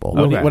unrecognizable.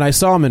 When I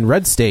saw him in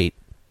Red State,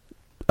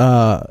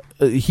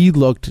 he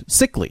looked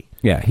sickly.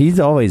 Yeah, he's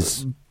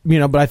always... You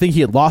know, but I think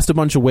he had lost a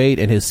bunch of weight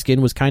and his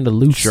skin was kind of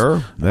loose.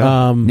 Sure.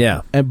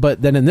 Yeah.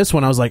 But then in this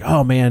one, I was like,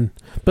 oh man.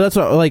 But that's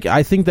what, like,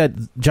 I think that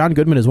John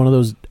Goodman is one of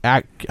those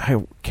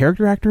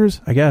character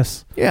actors, I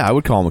guess. Yeah, I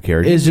would call him a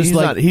character. It's just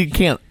he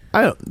can't.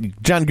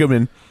 John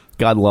Goodman,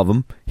 God love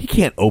him. He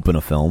can't open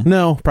a film.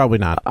 No, probably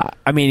not.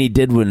 I mean, he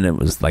did when it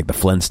was like the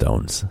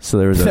Flintstones. So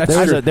there was a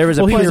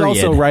well, he period.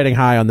 was also riding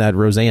high on that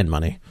Roseanne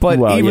money. But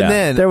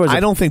then, I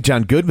don't think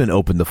John Goodman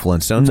opened the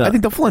Flintstones. No, I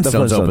think the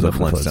Flintstones opened the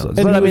Flintstones.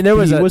 But I mean, there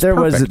was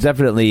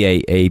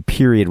definitely a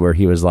period where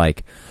he was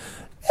like,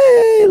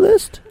 hey,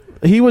 list.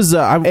 He was he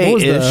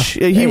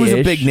was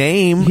a big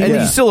name, and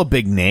he's still a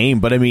big name.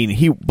 But I mean,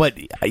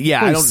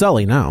 he's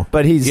Sully now.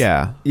 But he's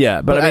But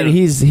I mean,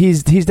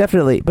 he's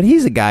definitely. But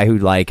he's a guy who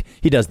like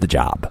he does the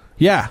job.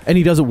 Yeah, and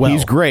he does it well.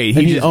 He's great.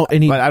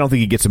 But I don't think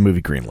he gets a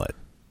movie greenlit.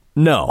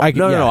 No, I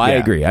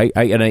agree.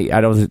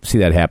 I don't see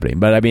that happening.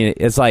 But I mean,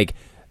 it's like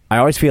I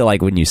always feel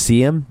like when you see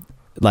him,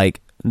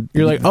 like.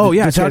 You're like, oh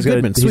yeah, John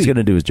Goodman. He's going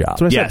to do his job.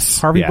 That's what I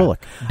said. Harvey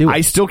Bullock.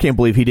 I still can't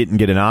believe he didn't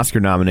get an Oscar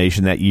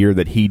nomination that year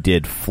that he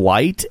did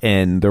Flight,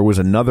 and there was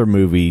another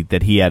movie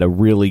that he had a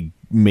really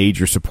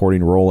major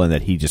supporting role in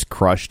that he just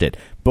crushed it.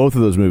 Both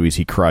of those movies,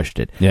 he crushed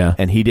it. Yeah,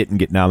 and he didn't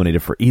get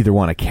nominated for either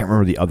one. I can't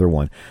remember the other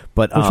one.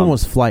 But which one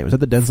was Flight? Was that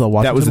the Denzel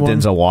Washington? That was the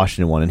Denzel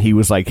Washington one, and he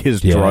was like his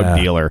drug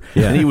dealer,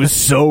 and he was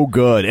so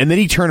good. And then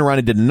he turned around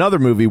and did another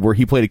movie where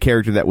he played a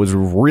character that was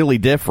really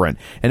different,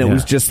 and it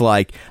was just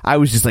like I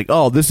was just like,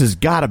 oh, this has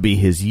got to be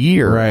his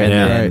year, right?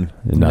 And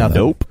then,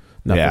 nope,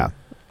 nothing.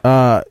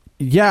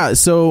 Yeah.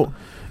 So.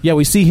 Yeah,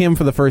 we see him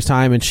for the first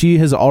time, and she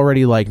has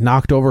already like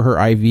knocked over her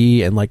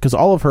IV, and like because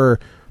all of her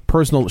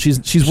personal, she's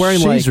wearing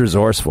she's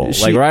resourceful,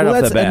 off the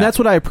bat, and that's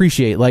what I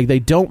appreciate. Like they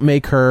don't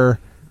make her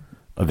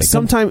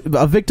sometimes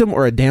a victim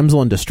or a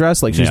damsel in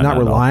distress. Like she's not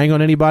relying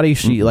on anybody.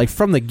 She like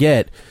from the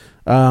get,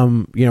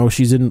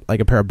 she's in like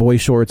a pair of boy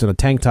shorts and a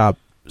tank top.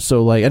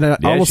 So like,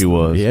 and she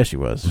was. Yeah, she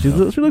was. She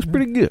looks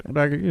pretty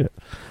good.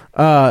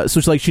 So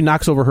she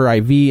knocks over her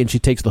IV, and she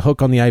takes the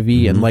hook on the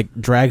IV and like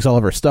drags all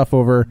of her stuff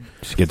over.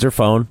 She gets her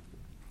phone.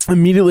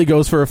 Immediately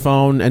goes for a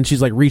phone, and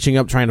she's like reaching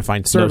up trying to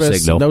find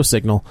service. No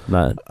signal.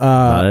 Not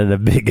in a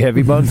big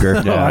heavy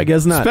bunker. No, I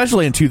guess not.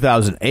 Especially in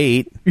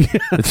 2008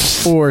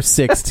 or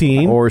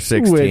 16 or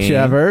 16,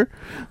 whichever.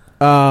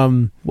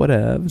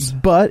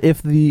 Whatevs. But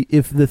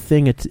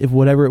if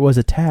whatever it was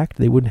attacked,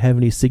 they wouldn't have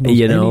any signals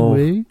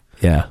anyway.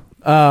 Yeah.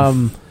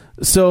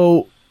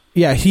 So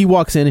yeah, he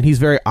walks in and he's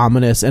very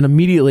ominous, and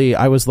immediately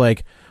I was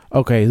like,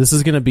 okay, this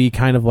is going to be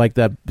kind of like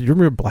that. Do you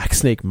remember Black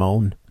Snake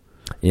Moan?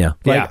 Yeah,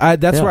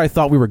 that's where I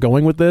thought we were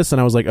going with this,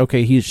 and I was like,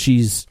 okay,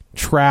 she's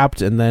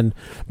trapped, and then,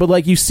 but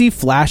like you see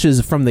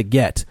flashes from the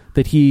get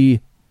that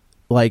he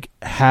like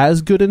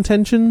has good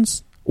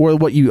intentions, or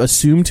what you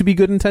assume to be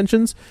good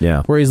intentions.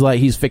 Yeah, where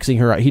he's fixing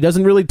her. He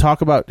doesn't really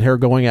talk about her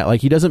going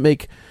at he doesn't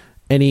make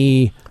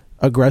any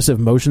aggressive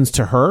motions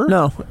to her.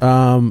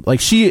 No, like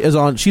she's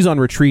on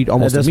retreat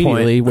almost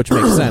immediately, which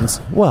makes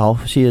sense.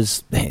 Well, she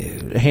is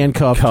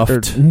handcuffed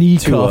or knee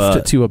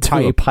cuffed to a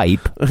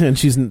pipe, and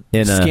she's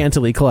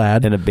scantily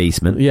clad in a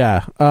basement.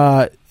 Yeah,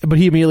 but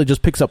he immediately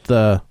just picks up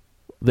the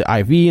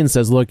IV and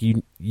says, "Look,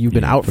 you've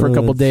been out for a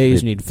couple of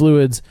days. You need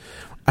fluids."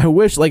 I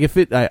wish,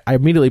 I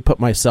immediately put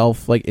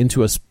myself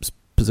into a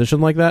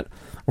position like that,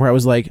 where I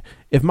was like,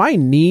 if my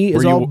knee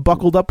is all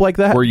buckled up like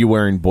that... Were you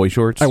wearing boy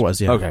shorts? I was,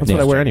 yeah. Okay. That's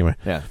what I wear anyway.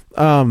 Yeah.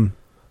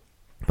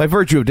 By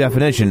virtue of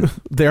definition...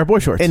 they are boy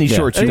shorts. Any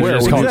shorts you wear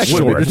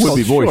would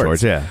be boy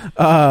shorts,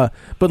 yeah.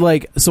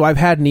 But, so I've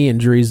had knee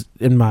injuries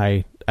in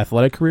my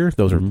athletic career.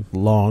 Those are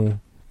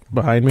long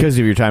behind me. Because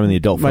of your time in the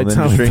adult film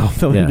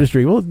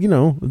industry. Well,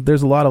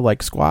 there's a lot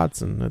of,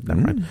 squats and... Never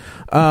mind.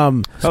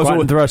 Squat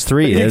and thrust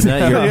 3, isn't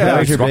that?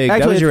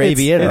 That was your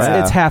aviator.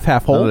 It's half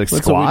whole.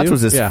 Squats?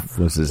 Was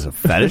this a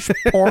fetish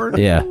porn?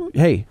 Yeah.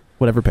 Hey,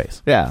 whatever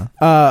pays. Yeah.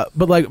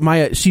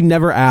 But she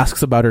never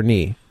asks about her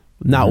knee.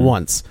 Not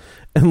once.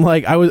 And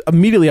I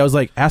was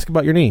like, ask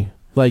about your knee.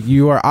 Like,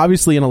 you are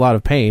obviously in a lot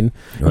of pain.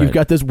 Right. You've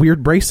got this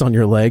weird brace on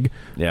your leg.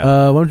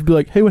 Yeah. Why don't you be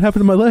like, hey, what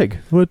happened to my leg?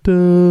 What,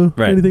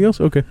 anything else?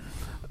 Okay.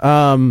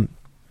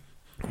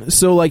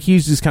 So, like,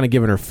 he's just kind of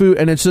giving her food,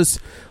 and it's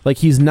just, like,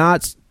 he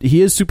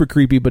is super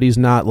creepy, but he's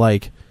not,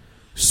 like,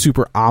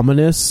 super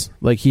ominous.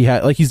 Like,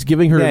 he's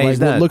giving her, like,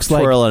 what looks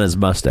like... twirling his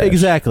mustache.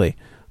 Exactly.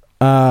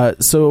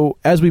 So,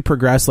 as we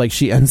progress, like,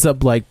 she ends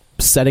up, like,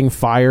 setting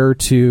fire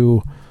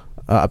to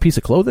a piece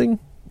of clothing,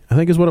 I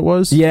think is what it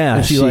was. Yeah.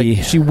 And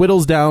she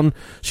whittles down,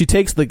 she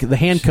takes the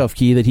handcuff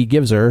key that he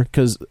gives her,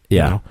 because,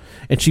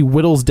 and she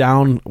whittles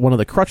down one of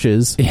the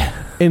crutches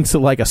into,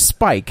 like, a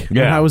spike.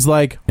 Yeah. And I was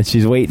like... And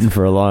she's waiting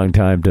for a long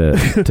time to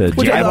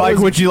I like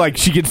when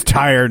she gets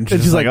tired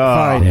and she's like, oh,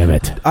 fine. Damn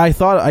it. I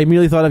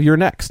immediately thought of You're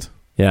Next.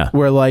 Yeah.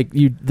 Where, like,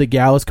 the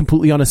gal is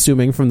completely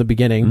unassuming from the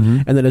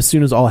beginning, and then as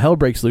soon as all hell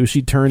breaks loose,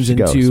 she turns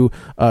into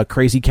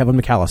crazy Kevin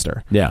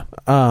McAllister. Yeah.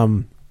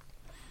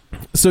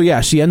 So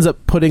yeah, she ends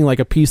up putting, like,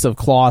 a piece of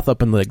cloth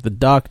up in, like, the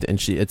duct,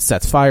 and it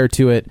sets fire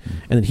to it,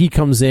 and then he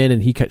comes in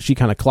and she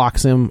kind of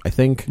clocks him, I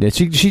think. Yeah,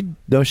 she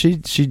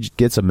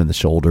gets him in the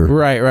shoulder.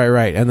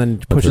 Right, and then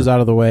pushes out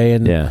of the way,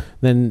 and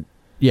then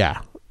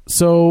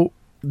so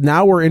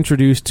now we're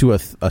introduced to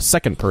a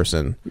second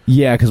person.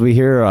 Yeah, because we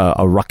hear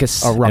a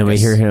ruckus, and we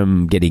hear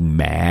him getting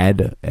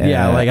mad.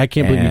 Like, I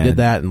can't believe you did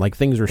that, and, like,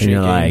 things are shaking.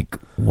 And you're like,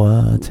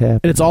 what's happening?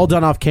 And it's all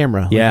done off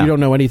camera. Like, you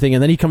don't know anything,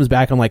 and then he comes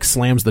back and, like,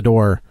 slams the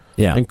door.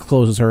 Yeah. And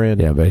closes her in.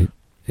 Yeah, but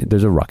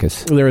there's a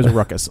ruckus. There is a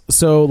ruckus.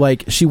 So,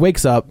 like, she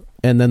wakes up,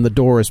 and then the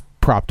door is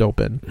propped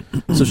open.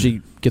 So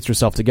she gets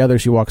herself together.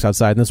 She walks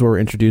outside, and this is where we're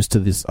introduced to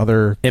this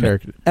other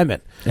character,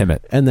 Emmett.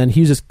 And then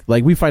he's just,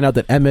 like, we find out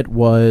that Emmett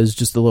was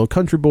just a little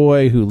country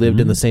boy who lived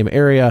in the same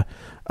area,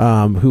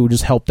 who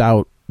just helped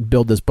out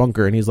build this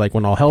bunker. And he's like,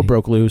 when all hell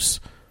broke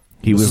loose,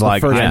 he was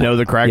like, I know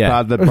the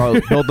crackpot that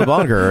built the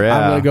bunker. Yeah.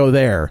 I'm going to go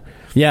there.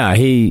 Yeah,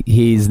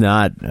 he's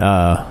not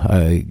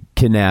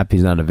kidnapped.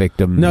 He's not a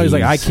victim. No, he's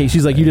like,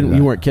 she's like,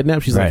 you weren't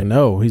kidnapped. She's like,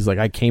 no. He's like,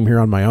 I came here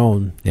on my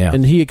own. Yeah,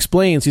 and he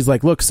explains. He's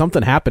like, look,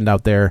 something happened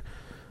out there,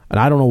 and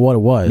I don't know what it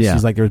was. Yeah.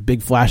 He's like, there's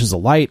big flashes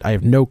of light. I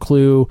have no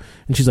clue.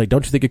 And she's like,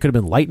 don't you think it could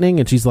have been lightning?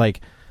 And she's like,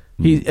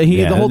 he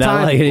the whole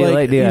time,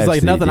 he's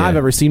like, nothing I've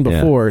ever seen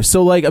before. Yeah.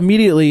 So, like,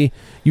 immediately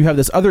you have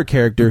this other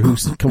character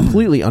who's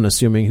completely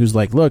unassuming, who's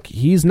like, look,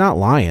 he's not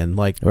lying.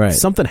 Like,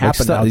 something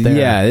happened out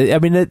there. Yeah, I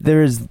mean,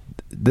 there's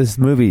this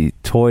movie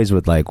toys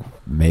with, like,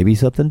 maybe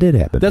something did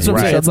happen. That's what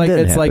I'm saying.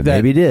 It's like that.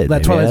 Maybe did.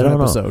 That Twilight Zone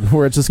episode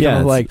where it's just kind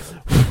of like,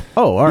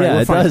 oh, all right,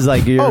 yeah, it does.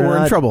 Like,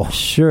 we're in trouble.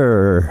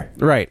 Sure,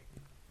 right.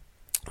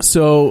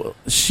 So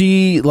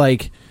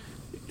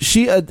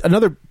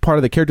another part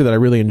of the character that I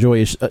really enjoy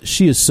is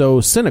she is so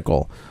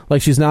cynical.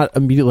 Like, she's not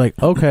immediately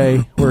like,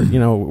 okay,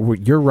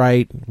 you're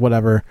right,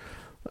 whatever.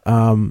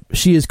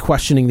 She is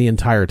questioning the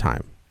entire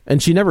time,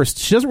 and she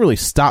doesn't really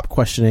stop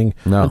questioning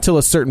until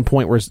a certain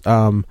point where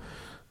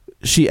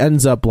she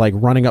ends up, like,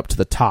 running up to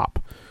the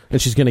top,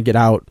 and she's going to get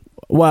out.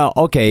 Well,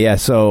 okay, yeah.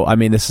 So, I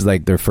mean, this is,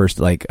 like, their first,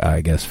 like, I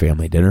guess,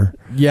 family dinner.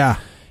 Yeah,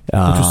 which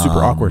was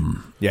super awkward.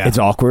 Yeah, it's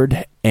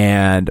awkward,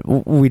 and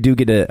we do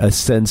get a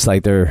sense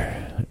like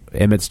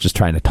Emmett's just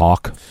trying to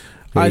talk.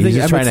 I think he's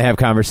just trying to have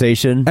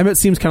conversation. Emmett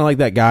seems kind of like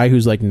that guy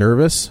who's, like,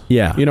 nervous.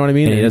 Yeah, you know what I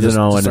mean. And he doesn't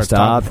know when to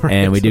stop.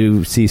 And we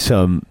do see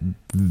some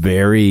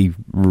very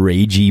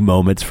ragey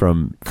moments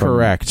from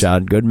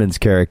John Goodman's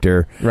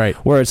character, right?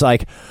 Where it's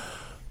like,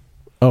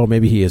 oh,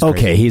 maybe he is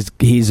okay.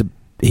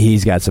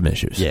 He's got some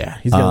issues. Yeah,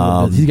 he's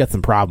got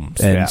some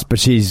problems. But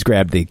she's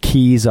grabbed the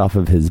keys off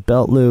of his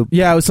belt loop.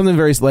 Yeah, it was something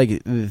very,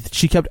 like,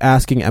 she kept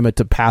asking Emmett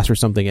to pass or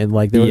something, and,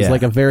 like, there was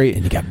like a very,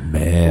 and he got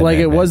mad.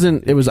 Like,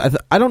 wasn't. It was.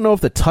 I don't know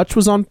if the touch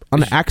was on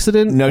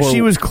accident. No,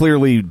 she was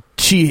clearly.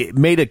 She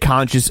made a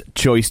conscious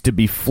choice to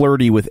be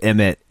flirty with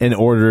Emmett in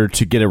order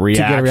to get a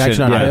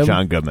reaction out of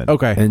John Goodman.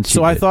 Okay, and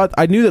so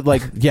I knew that,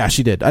 like, yeah,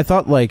 she did. I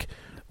thought, like,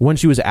 when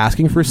she was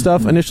asking for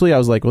stuff initially, I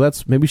was like, well,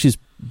 that's maybe she's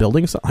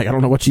building something. Like, I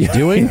don't know what she's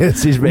doing.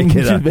 she's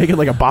making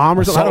like a bomb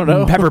or something. I don't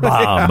know. Pepper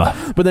bomb.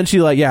 Yeah. But then she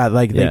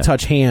they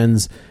touch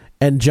hands,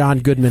 and John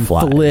Goodman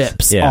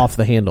flips off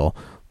the handle,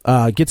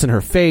 gets in her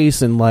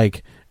face, and,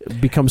 like,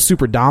 becomes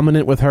super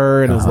dominant with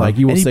her, and is like,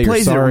 you will say you're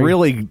sorry. He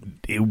plays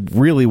it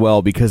really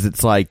well, because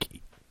it's like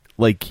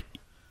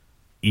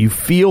you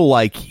feel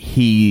like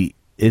he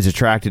is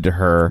attracted to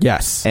her,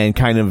 yes, and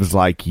kind of is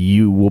like,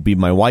 you will be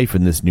my wife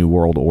in this new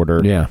world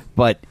order. Yeah,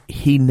 but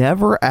he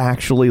never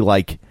actually,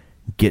 like,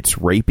 gets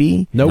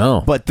rapey. Nope.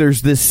 No, but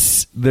there's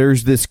this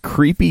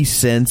creepy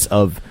sense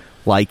of,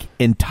 like,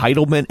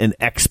 entitlement and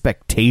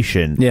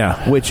expectation.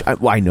 Yeah, which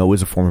I know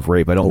is a form of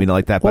rape. I don't mean it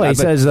like that. Well, he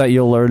says that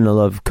you'll learn to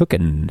love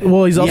cooking.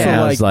 Well, he's also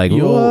like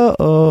you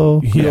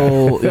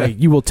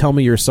will tell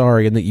me you're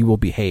sorry and that you will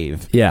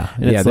behave. Yeah,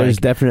 and there's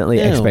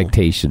definitely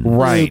expectation.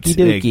 Right.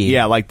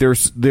 Yeah, like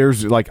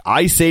there's like,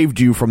 I saved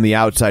you from the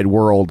outside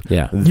world.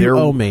 Yeah, you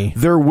owe me.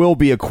 There will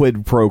be a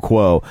quid pro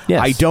quo.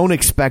 Yes. I don't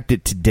expect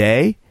it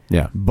today.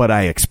 Yeah, but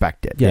I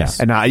expect it. Yes,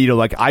 and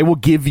I will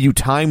give you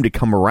time to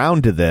come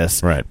around to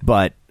this. Right,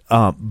 but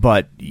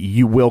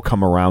you will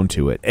come around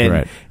to it.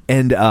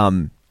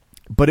 And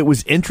but it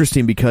was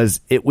interesting because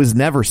it was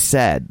never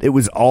said. It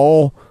was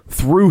all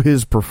through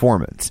his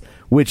performance,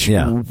 which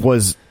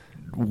was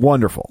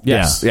wonderful.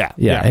 Yes.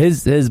 Yeah.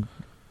 His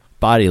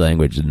body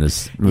language in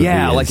this movie.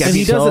 Yeah, like and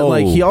he does it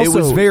like he also it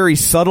was very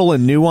subtle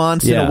and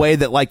nuanced in a way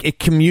that like it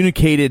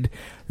communicated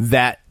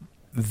that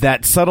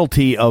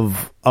subtlety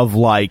of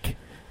like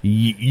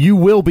you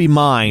will be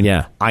mine.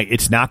 Yeah,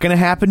 it's not going to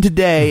happen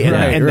today,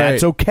 and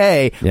that's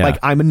okay. Yeah. Like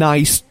I'm a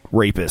nice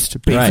rapist,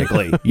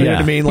 basically. Right. You know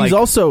what I mean? Like, he's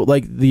also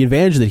like the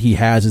advantage that he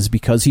has is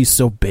because he's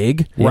so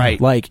big.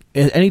 Right. Like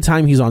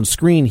anytime he's on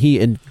screen, he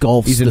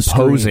engulfs. He's the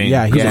imposing. Screen.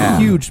 Yeah, he's a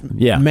huge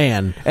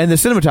man. And the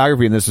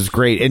cinematography in this is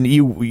great. And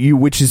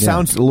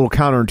sounds a little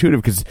counterintuitive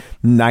because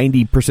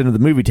 90% of the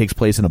movie takes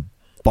place in a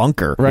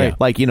bunker, right?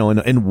 Like in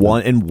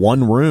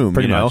one room,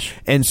 pretty much.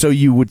 And so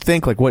you would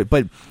think like what,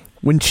 but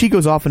when she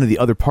goes off into the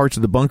other parts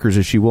of the bunkers,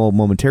 as she will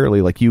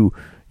momentarily, like you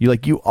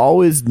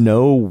always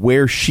know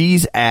where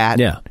she's at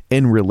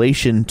in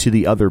relation to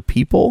the other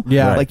people.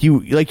 Yeah. Like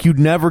you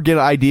never get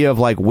an idea of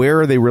like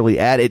where are they really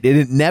at.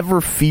 It never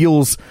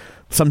feels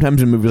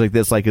sometimes in movies like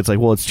this, like it's like,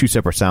 well, it's two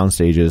separate sound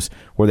stages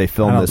where they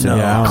film this.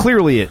 And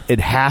clearly it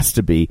has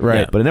to be,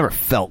 right? But it never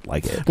felt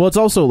like it. Well, it's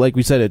also like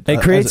we said,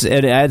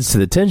 it adds to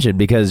the tension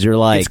because you're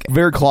like it's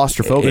very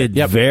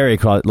claustrophobic. Very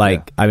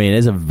I mean,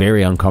 it's a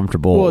very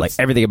uncomfortable. Like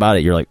everything about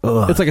it, you're like,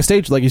 ugh. It's like a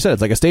stage, like you said,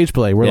 it's like a stage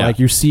play where like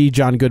you see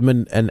John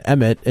Goodman and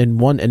Emmett in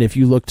one, and if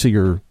you look to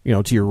your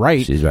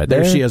right, she's right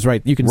there. She is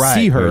right. You can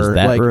see her. There's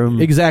that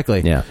room. Exactly.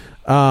 Yeah.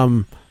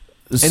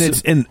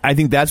 And I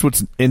think that's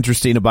what's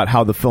interesting about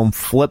how the film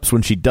flips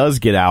when she does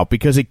get out,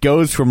 because it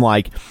goes from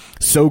like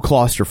so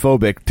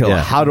claustrophobic to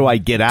how do I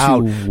get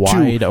out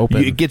wide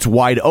open. It gets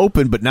wide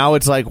open, but now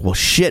it's like, well,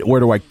 shit,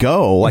 where do I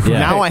go? Like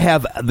now I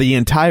have the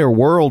entire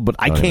world, but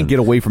I can't get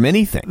away from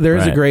anything.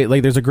 There's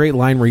a great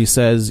line where he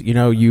says,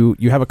 you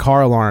have a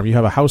car alarm, you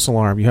have a house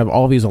alarm, you have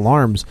all these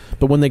alarms,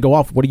 but when they go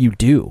off, what do you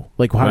do?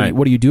 Like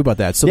what do you do about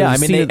that? So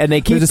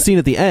they keep there's a scene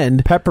at the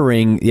end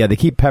they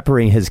keep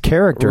peppering his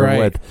character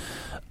with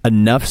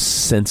enough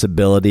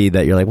sensibility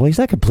that you're like, well, he's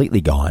not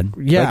completely gone.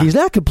 Yeah. Like, he's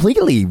not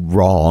completely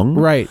wrong.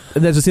 Right.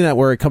 And there's a scene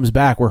where it comes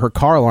back where her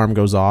car alarm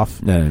goes off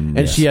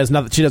and she has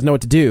nothing, she doesn't know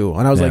what to do.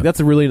 And I was like,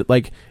 that's a really,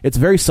 like, it's a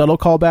very subtle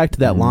callback to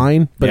that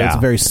line, but it's a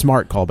very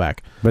smart callback.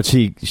 But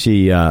she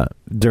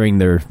during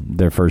their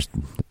first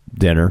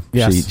dinner,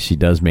 she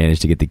does manage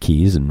to get the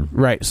keys and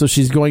right. So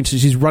she's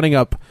running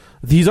up.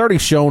 He's already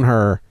shown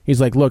her. He's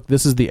like, look,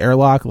 this is the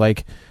airlock.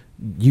 Like,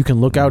 you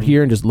can look out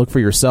here and just look for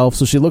yourself.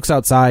 So she looks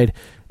outside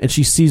and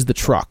she sees the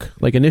truck.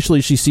 Like initially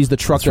she sees the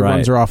truck that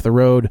runs her off the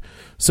road.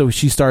 So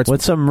she starts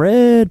with some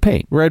red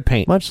paint.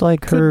 Much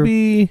like her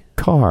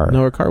car.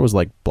 No, her car was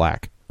like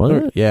black. Was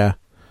it? Yeah.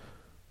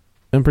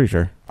 I'm pretty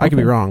sure. I could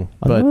be wrong.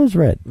 But it was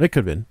red. It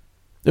could have been.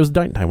 It was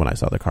nighttime when I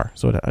saw the car.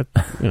 So it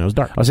was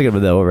dark. I was thinking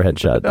of the overhead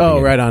shot.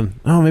 Oh, right on.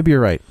 Oh, maybe you're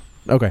right.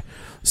 Okay.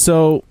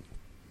 So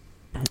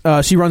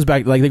she runs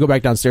back, like they go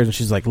back downstairs and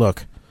she's like,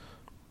 look,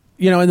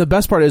 and the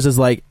best part is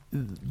like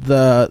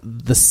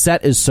the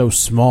set is so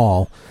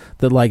small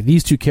that like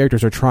these two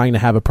characters are trying to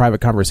have a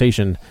private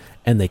conversation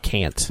and they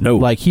can't. No,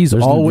 like he's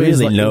there's always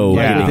really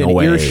within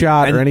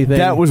earshot or anything.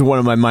 That was one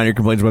of my minor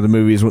complaints about the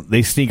movie is when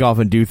they sneak off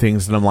and do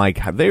things, and I'm like,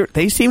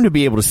 they seem to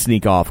be able to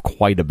sneak off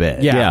quite a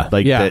bit. That,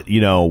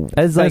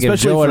 It's like if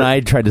Joe and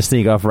I tried to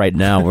sneak off right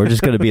now, we're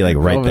just going to be like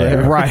right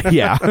there. Right?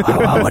 Yeah.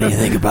 What do you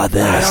think about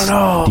this? I don't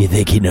know. Do you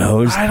think he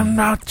knows? I'm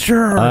not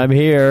sure. I'm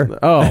here.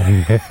 Oh,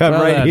 I'm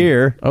right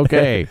here.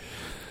 Okay.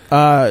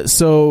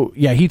 So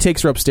he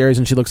takes her upstairs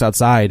and she looks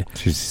outside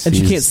and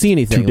she can't see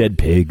anything. Two dead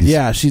pigs.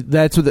 Yeah,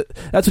 that's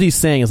what he's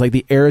saying is like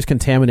the air is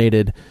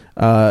contaminated,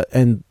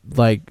 and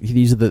like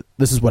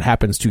this is what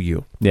happens to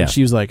you. Yeah. And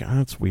she was like,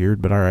 that's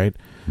weird, but all right.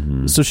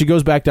 Mm-hmm. So she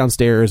goes back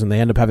downstairs and they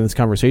end up having this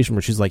conversation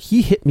where she's like,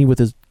 he hit me with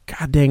his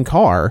goddamn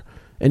car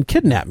and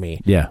kidnapped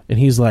me. Yeah. And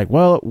he's like,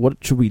 well, what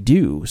should we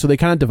do? So they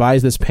kind of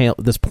devise this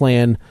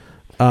plan,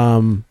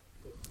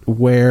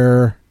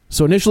 where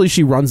so initially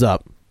she runs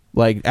up.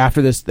 Like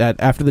after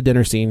the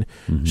dinner scene,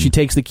 she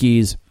takes the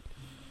keys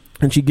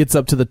and she gets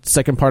up to the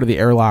second part of the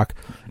airlock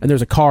and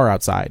there's a car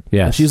outside.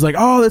 Yeah. And she's like,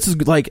 oh, this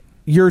is like,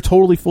 you're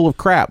totally full of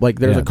crap. Like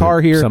there's a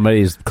car here.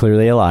 Somebody's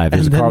clearly alive.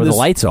 There's a car with the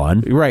lights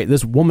on. Right.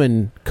 This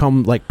woman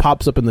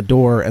pops up in the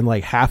door and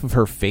like half of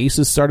her face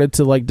has started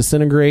to like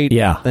disintegrate.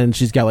 Yeah. And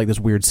she's got like this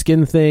weird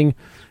skin thing.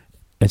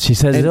 And she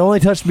says, it only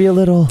touched me a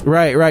little.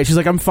 Right. She's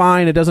like, I'm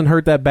fine. It doesn't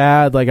hurt that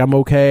bad. Like I'm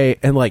okay.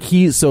 And like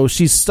so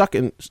she's stuck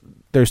in...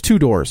 There's two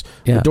doors.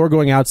 Yeah. The door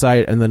going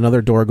outside and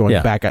another door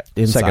going back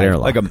inside. Second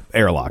airlock. Like an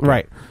airlock.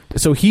 Right.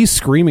 So he's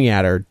screaming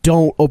at her,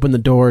 don't open the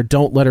door,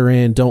 don't let her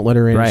in, don't let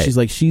her in. Right. She's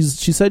like, she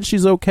said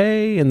she's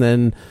okay, and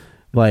then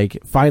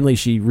like finally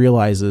she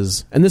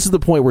realizes, and this is the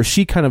point where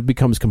she kind of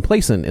becomes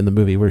complacent in the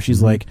movie, where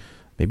she's like,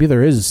 maybe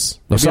there is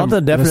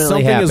something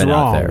definitely is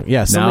wrong. Out there.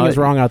 Yeah, something is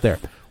wrong out there.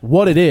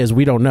 What it is,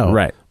 we don't know.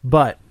 Right.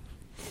 But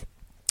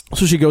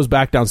so she goes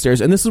back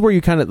downstairs, and this is where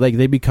you kind of like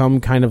they become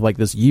kind of like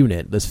this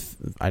unit. This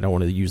I don't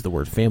want to use the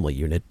word family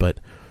unit, but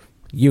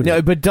unit.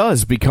 No, but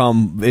does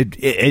become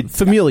it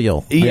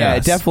familial. Yeah,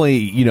 it definitely.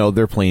 You know,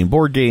 they're playing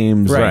board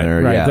games.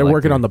 Right. They're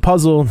working on the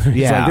puzzle.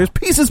 He's like, there's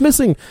pieces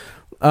missing.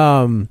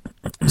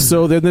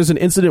 So there's an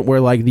incident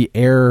where like the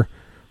air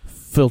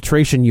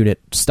filtration unit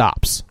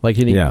stops. Like,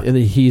 and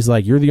he's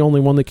like, "You're the only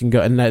one that can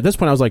go." And at this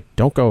point, I was like,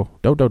 "Don't go,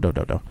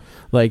 don't."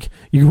 Like,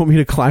 you want me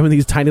to climb in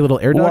these tiny little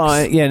air ducts?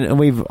 Well, yeah, and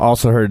we've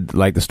also heard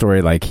like the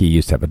story. Like, he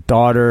used to have a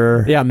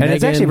daughter. Yeah, and Megan.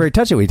 it's actually very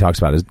touching when he talks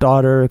about his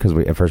daughter, because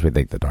at first we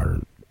think the daughter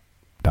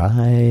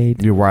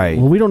died. You're right.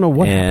 Well, we don't know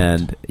what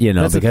and happened. You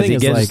know, That's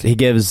because he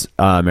gives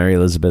Mary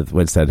Elizabeth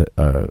Winstead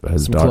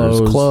his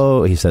daughter's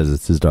clothes. He says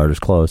it's his daughter's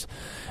clothes,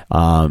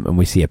 and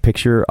we see a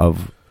picture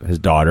of his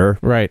daughter.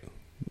 Right.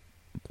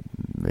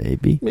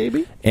 Maybe.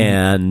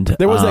 And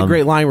there was that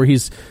great line where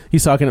he's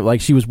talking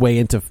like she was way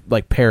into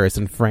like Paris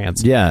and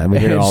France. Yeah, and we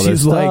hear all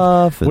this stuff.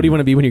 Like, what do you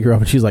want to be when you grow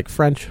up? And she's like,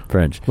 French.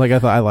 Like, I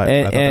thought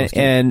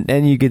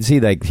and you can see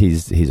like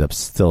he's up,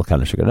 still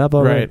kind of shooken up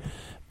over it.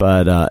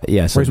 But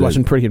so he's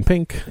watching Pretty in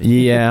Pink.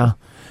 Yeah,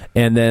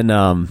 and then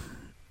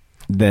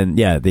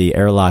the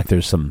airlock.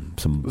 There's some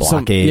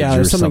blockage.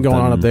 There's something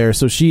going on up there.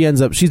 So she's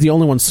the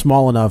only one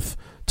small enough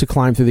to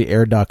climb through the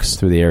air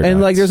ducts. And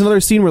like, there's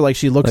another scene where like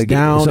she looks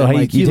down. So and,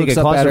 like, you take a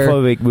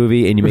claustrophobic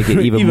movie and you make it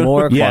even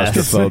more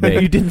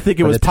claustrophobic. You didn't think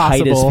it was the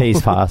possible. Tightest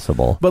space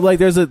possible. But like,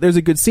 there's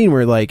a good scene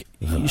where like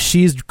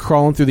she's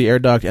crawling through the air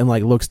duct and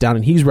like looks down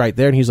and he's right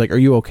there and he's like, "Are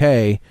you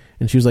okay?"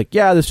 And she was like,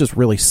 "Yeah, this just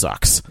really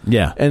sucks."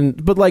 Yeah.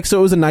 But like, so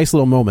it was a nice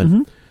little moment.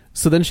 Mm-hmm.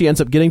 So then she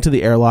ends up getting to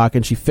the airlock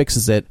and she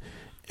fixes it,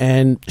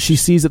 and she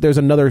sees that there's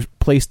another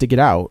place to get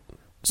out.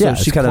 So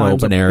she kind of an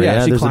open area.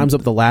 Yeah, she climbs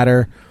up the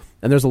ladder,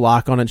 and there's a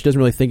lock on it. She doesn't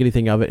really think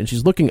anything of it, and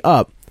she's looking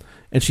up,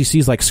 and she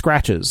sees like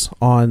scratches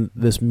on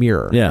this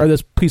mirror or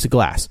this piece of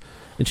glass,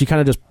 and she kind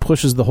of just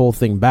pushes the whole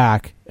thing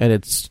back, and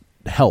it's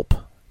help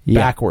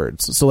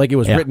backwards. So like, it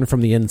was written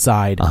from the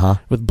inside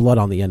with blood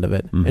on the end of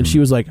it, and she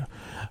was like,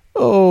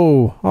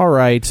 "Oh, all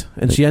right."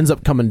 And she ends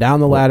up coming down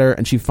the ladder,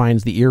 and she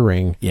finds the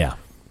earring. Yeah.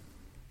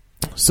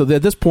 So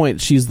at this point,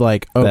 she's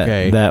like,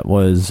 "Okay, that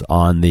was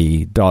on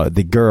the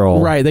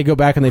girl." Right. They go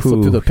back and they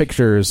flip through the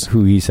pictures.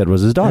 Who he said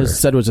was his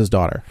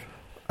daughter.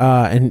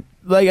 And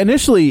like,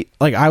 initially,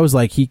 like, I was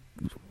like,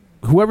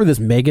 whoever this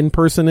Megan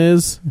person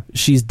is,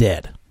 she's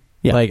dead.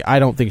 Yeah. Like, I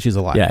don't think she's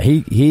alive. Yeah.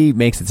 He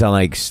makes it sound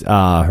like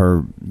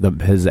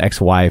his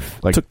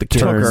ex-wife like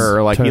took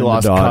her, like he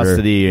lost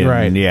custody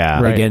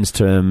and against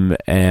him,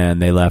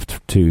 and they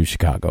left to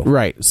Chicago.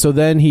 Right. So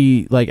then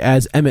he, like,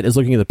 as Emmett is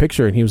looking at the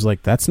picture, and he was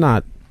like, that's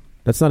not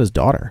his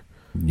daughter.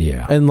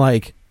 Yeah. And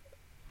like,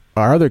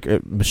 our other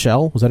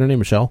Michelle, was that her name,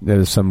 Michelle? There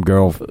was some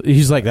girl.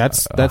 He's like,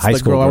 that's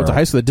the girl I went to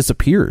high school that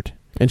disappeared.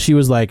 And she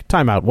was like,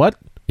 "Time out, what?"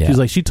 Yeah. She's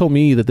like, "She told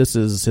me that this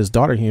is his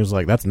daughter." And he was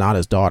like, "That's not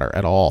his daughter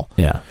at all."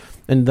 Yeah.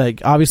 And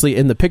like, obviously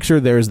in the picture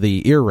there's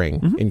the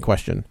earring in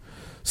question.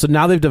 So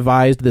now they've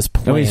devised this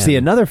plan. And we see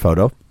another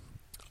photo.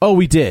 Oh,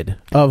 we did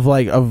of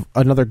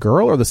another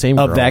girl, or the same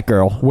girl? Of that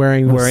girl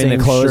wearing the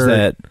clothes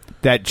shirt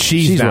that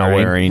she's now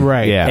wearing.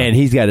 Right. Yeah. And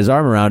he's got his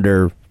arm around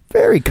her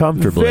very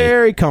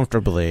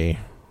comfortably.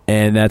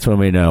 And that's when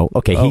we know,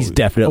 he's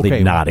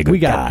definitely not a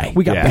good guy.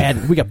 We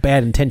got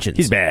bad intentions.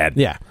 He's bad.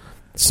 Yeah.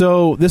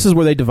 So this is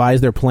where they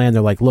devise their plan.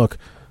 They're like, look,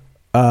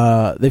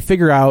 they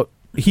figure out,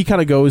 he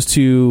kind of goes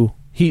to,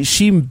 so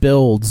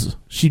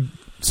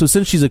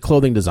since she's a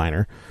clothing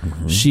designer,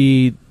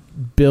 she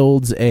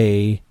builds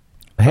a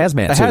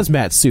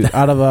hazmat suit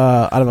out of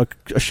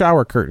a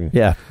shower curtain.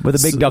 Yeah, with a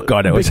big duck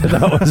on it, which I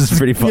thought was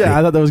pretty funny. Yeah,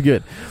 I thought that was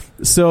good.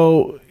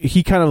 So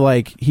he kind of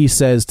like, he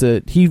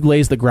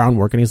lays the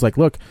groundwork, and he's like,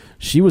 look,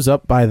 she was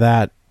up by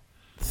that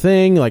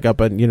thing, like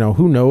up at,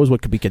 who knows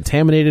what could be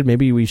contaminated.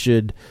 Maybe we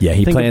should. Yeah,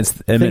 plants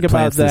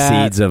the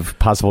seeds of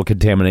possible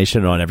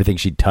contamination on everything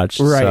she touched.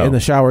 Right, in the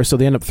shower. So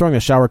they end up throwing a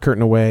shower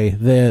curtain away.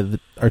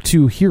 Our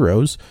two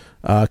heroes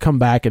come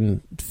back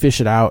and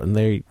fish it out, and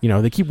they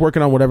keep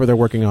working on whatever they're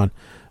working on.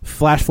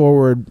 Flash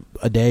forward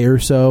a day or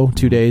so,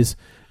 2 days,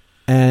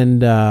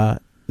 and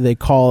they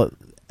call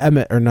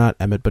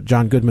but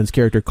John Goodman's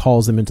character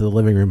calls them into the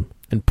living room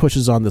and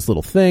pushes on this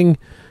little thing,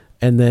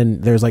 and then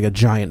there's like a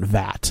giant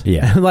vat.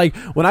 Yeah. And like,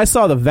 when I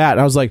saw the vat,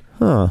 I was like,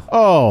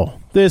 oh,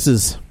 this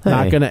is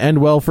not going to end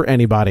well for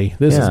anybody.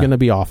 This is going to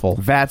be awful.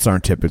 Vats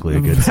aren't typically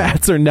a good thing.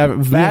 Vats are never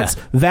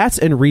vats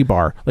and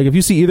rebar. Like, if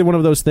you see either one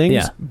of those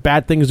things,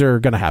 bad things are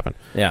going to happen.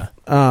 Yeah.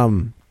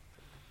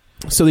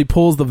 So he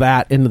pulls the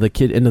vat into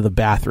the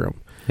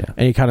bathroom. Yeah.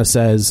 And he kind of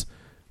says,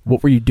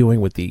 "What were you doing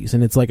with these?"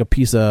 And it's like a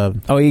piece of...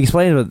 Oh, he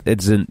explains what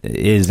it's in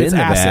the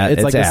vat.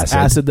 It's like this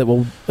acid that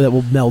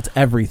will melt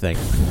everything.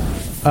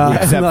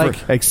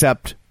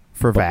 Except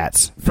for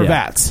vats. For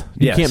vats.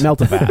 You can't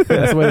melt a vat.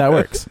 That's the way that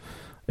works.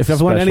 If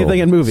I've learned anything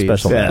in movies.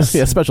 Special vats.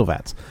 Yeah, special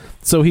vats.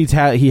 So he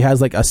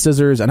has like a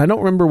scissors, and I don't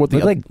remember what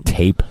like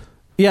tape.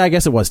 Yeah, I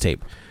guess it was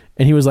tape.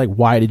 And he was like,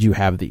 "Why did you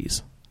have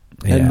these?"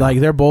 Yeah. And like,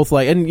 they're both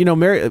like,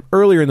 and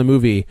earlier in the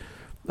movie,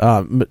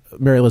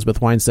 Mary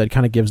Elizabeth Winstead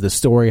kind of gives this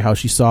story how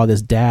she saw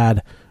this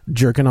dad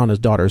jerking on his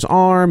daughter's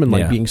arm and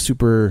like being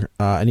super,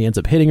 and he ends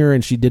up hitting her,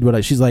 and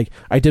she's like,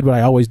 "I did what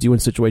I always do when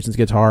situations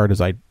get hard,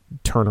 is I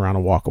turn around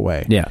and walk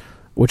away. Yeah.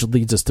 Which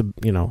leads us to,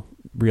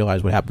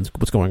 realize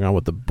what's going on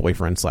with the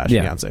boyfriend /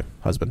 fiance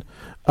husband.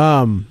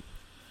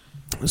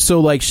 So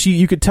like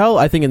you could tell,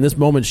 I think in this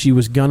moment she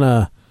was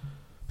gonna,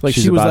 like,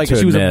 she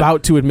was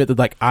about to admit that,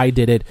 like, I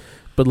did it,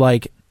 but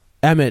like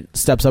Emmett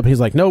steps up and he's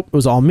like, nope, it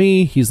was all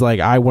me. He's like,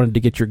 I wanted to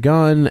get your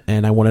gun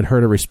and I wanted her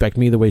to respect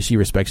me the way she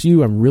respects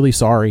you. I'm really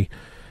sorry.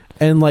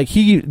 And like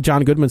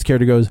John Goodman's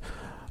character goes,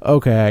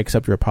 okay, I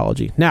accept your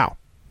apology. Now,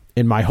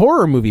 in my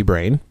horror movie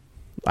brain,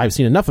 I've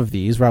seen enough of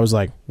these where I was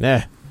like,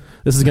 nah,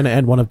 this is going to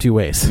end one of two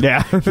ways.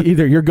 Yeah.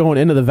 Either you're going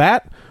into the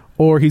vat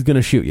or he's going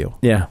to shoot you.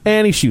 Yeah.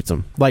 And he shoots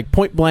him, like,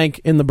 point blank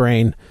in the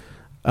brain.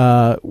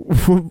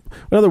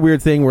 Another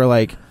weird thing where,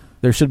 like,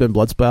 there should have been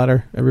blood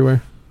splatter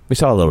everywhere. We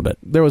saw a little bit.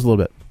 There was a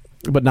little bit,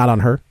 but not on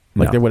her.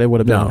 Like, it would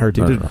have been on her,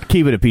 too. No.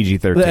 Keep it a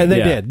PG-13.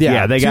 They did, yeah.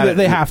 Yeah, they got it.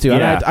 They have to.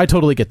 Yeah. And I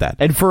totally get that.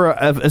 And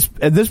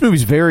and this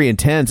movie's very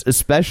intense,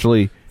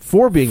 especially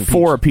for being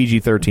for a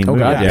PG-13 movie.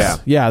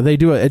 Yes. Yeah, they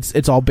do it.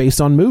 It's all based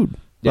on mood.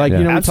 Like,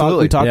 we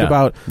talked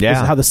about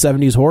how the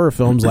 70s horror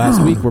films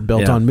last week were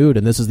built on mood,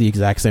 and this is the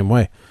exact same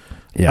way.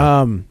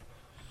 Yeah.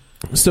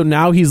 So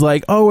now he's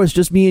like, oh, it's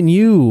just me and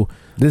you.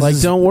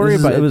 Don't worry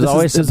about it. It was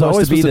always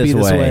supposed to be this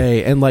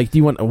way. And like,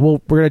 we're going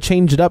to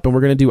change it up, and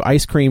we're going to do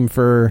ice cream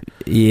for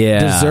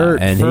dessert.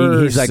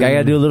 And he's like, I got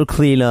to do a little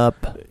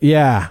cleanup.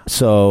 Yeah.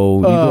 So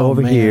you go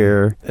over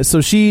here.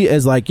 So she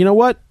is like, you know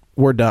what?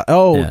 We're done.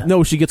 Oh,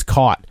 no, she gets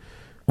caught.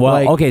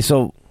 Well, okay,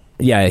 so...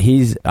 Yeah,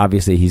 he's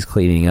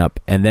cleaning up,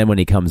 and then when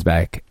he comes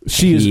back,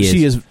 she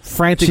is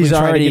frantically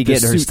trying to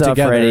get her stuff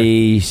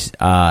ready.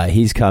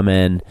 He's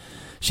coming.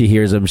 She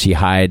hears him. She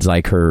hides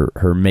like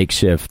her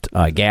makeshift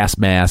gas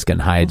mask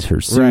and hides her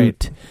suit.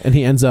 Right. And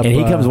he ends up, and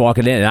he comes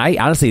walking in. And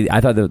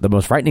I thought the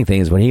most frightening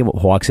thing is when he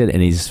walks in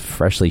and he's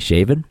freshly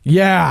shaven.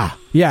 Yeah.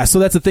 So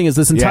that's the thing, is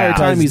this entire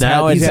time he's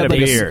had a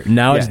beard.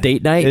 Now it's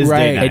date night,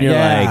 right? And you're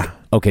like,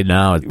 okay,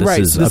 now this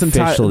is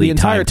officially the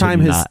entire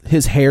time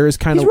his hair is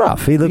kind of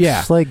rough. He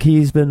looks like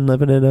he's been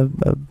living in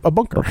a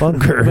bunker.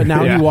 But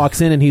now he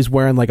walks in and he's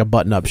wearing like a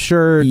button-up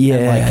shirt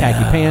and like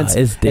khaki pants.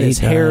 And his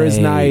hair is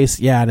nice.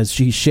 Yeah, and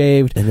he's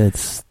shaved. And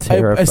it's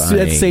terrifying. It's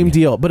the same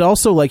deal. But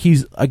also, like,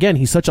 he's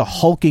such a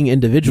hulking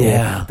individual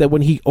that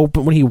when he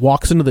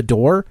walks into the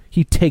door,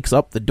 he takes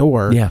up the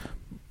door. Yeah.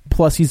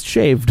 Plus, he's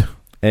shaved.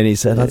 And he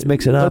said, let's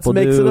mix it up. We'll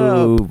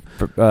do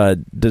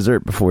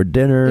dessert before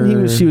dinner.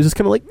 And she was just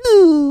kind of like,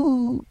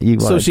 no. You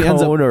want a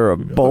cone or a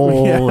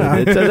bowl? Yeah.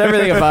 It says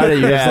everything about it.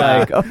 You're just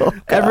like, oh,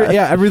 God.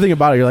 Everything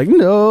about it. You're like,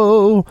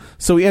 no.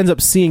 So he ends up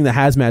seeing the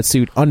hazmat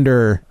suit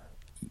under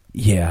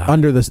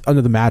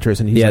the mattress,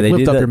 and he's like,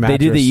 lift up your mattress.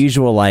 They do the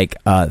usual like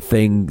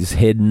things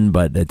hidden,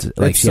 but it's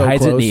like she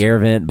hides it in the air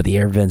vent, but the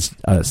air vent's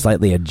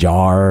slightly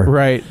ajar.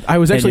 Right. I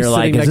was actually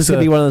sitting is this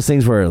gonna be one of those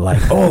things where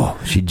like, oh,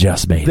 she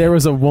just made there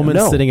was a woman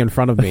sitting in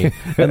front of me,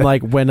 and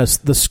like when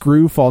the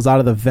screw falls out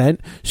of the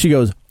vent, she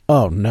goes,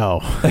 oh no.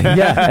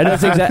 Yeah, and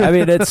that's exactly. I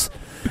mean, it's.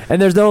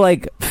 And there's no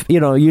like,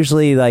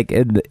 usually like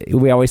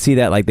we always see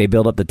that like they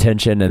build up the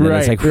tension, and then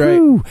it's like,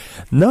 whew,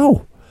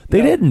 no,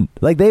 they didn't.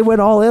 Like they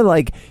went all in.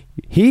 Like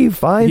he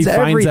finds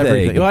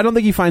everything. Well, I don't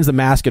think he finds the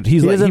mask.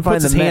 He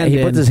puts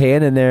his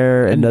hand in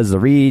there and does the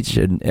reach,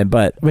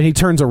 but when he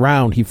turns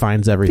around, he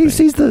finds everything. He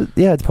sees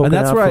it's poking and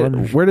that's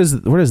out. Where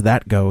does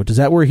that go? Does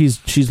that where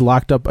she's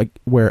locked up, like,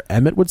 where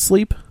Emmett would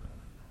sleep?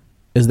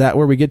 Is that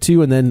where we get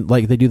to, and then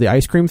like they do the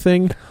ice cream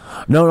thing?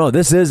 No,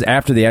 this is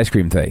after the ice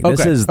cream thing. Okay,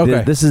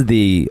 this is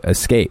the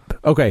escape.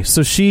 Okay,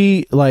 so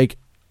she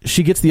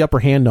gets the upper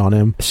hand on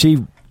him. She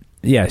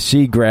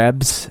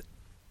grabs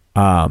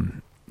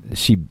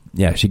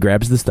she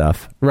grabs the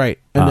stuff. Right.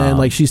 And then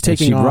like she's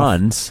taking off. She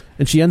runs.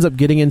 And she ends up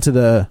getting into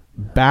the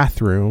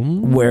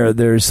bathroom where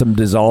there's some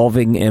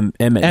dissolving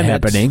Emmett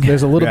happening.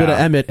 There's a little bit of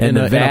Emmett and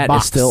in the vat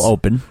box. is still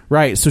open.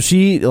 Right. So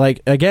she,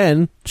 like,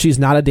 again, she's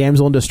not a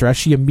damsel in distress.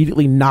 She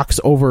immediately knocks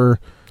over,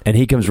 and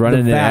he comes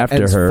running in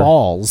after her,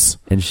 falls,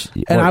 and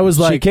I was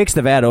like, she kicks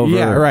the vat over.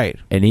 Yeah, right.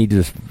 And he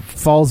just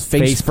falls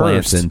face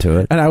plants first into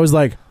it. And I was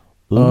like,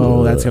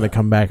 oh, that's going to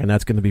come back, and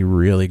that's going to be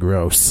really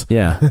gross.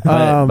 Yeah,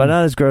 but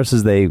not as gross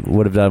as they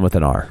would have done with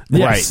an R.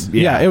 Yes. Right.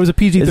 Yeah. It was a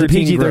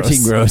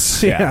PG-13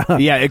 gross. Yeah,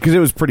 because it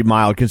was pretty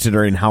mild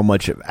considering how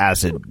much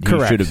acid he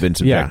should have been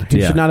subjected to.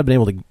 He should not have been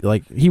able to,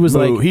 like, he was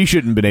he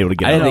shouldn't have been able to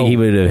get I don't think he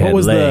would have had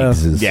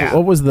legs.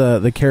 What was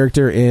the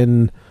character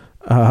in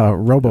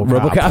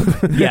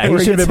RoboCop? Yeah, he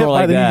should have been more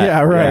like that.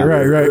 Yeah,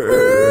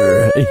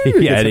 right.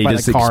 Yeah, and he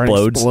just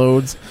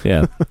explodes.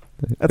 Yeah.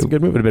 That's a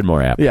good movie. Would have been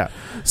more apt. Yeah.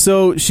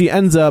 So she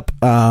ends up...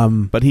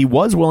 but he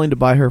was willing to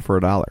buy her for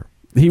 $1.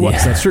 He was.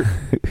 That's true.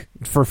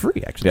 For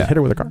free, actually. Hit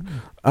her with a car.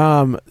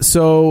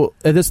 So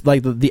this,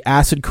 like, the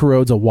acid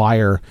corrodes a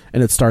wire,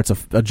 and it starts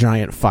a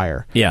giant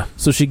fire. Yeah.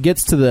 So she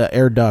gets to the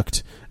air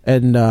duct,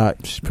 and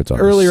she puts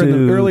on earlier in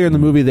the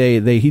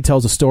movie, he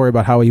tells a story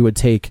about how he would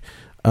take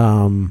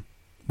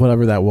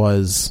whatever that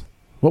was.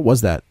 What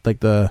was that? Like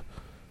the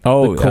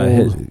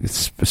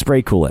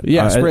spray coolant.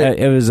 Yeah,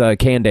 it was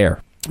canned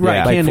air.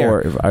 Right, like canned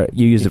air.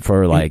 you use it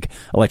for like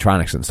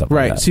electronics and stuff.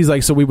 Right. Like that. She's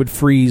like, so we would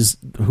freeze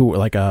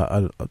like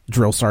a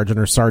drill sergeant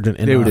or sergeant.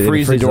 They would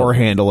freeze the door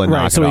handle and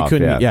knock so it he off.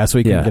 couldn't. So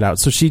he couldn't get out.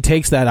 So she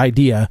takes that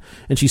idea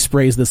and she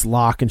sprays this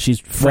lock and she's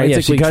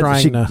frantically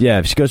trying to.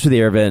 Yeah, she goes through the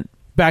air vent.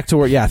 Back to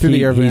where, through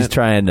the air vent. He's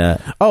trying to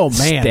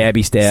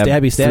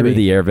stabby through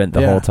the air vent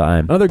the whole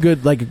time. Another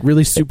good, like,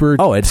 really super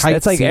it's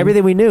like scene.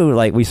 everything we knew.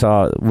 Like, we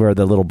saw where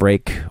the little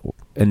break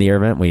in the air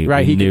vent, we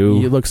knew.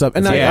 He looks up.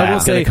 And I will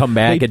say, come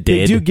back, it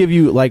did. They do give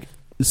you, like,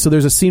 so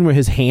there's a scene where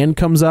his hand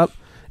comes up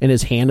and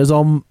his hand is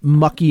all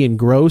mucky and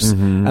gross.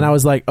 Mm-hmm. And I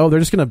was like, oh, they're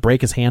just going to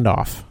break his hand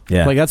off.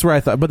 Yeah. Like, that's where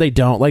I thought, but they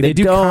don't. Like, they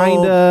do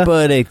kind of.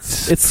 But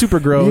it's super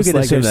gross. You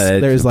can like,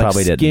 there's like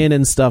skin didn't.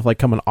 And stuff like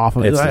coming off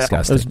of it. It's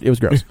disgusting. It was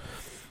gross.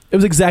 It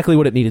was exactly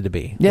what it needed to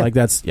be. Yeah. Like,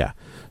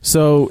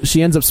 so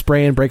she ends up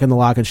spraying, breaking the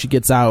lock, and she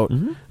gets out.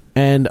 Mm-hmm.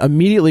 And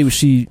immediately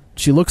she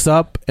looks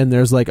up and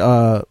there's like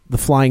the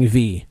flying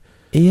V.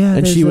 Yeah.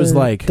 And she was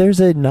like, there's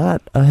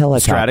not a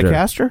helicopter.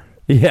 Stratocaster?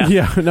 Yeah.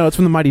 Yeah. No, it's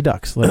from the Mighty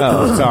Ducks. Like,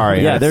 oh,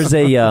 sorry. Yeah, there's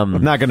a.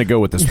 I'm not going to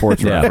go with the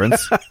sports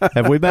reference.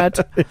 Have we met?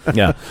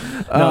 Yeah.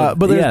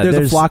 But there's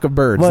a flock of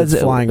birds that's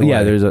flying away.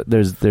 Yeah,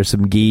 there's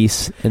some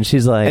geese, and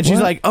she's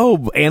like,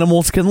 oh,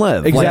 animals can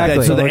live. Exactly.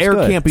 Like so the air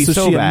can't be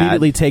so she bad.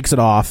 immediately takes it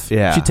off.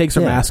 Yeah. She takes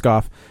her mask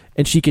off,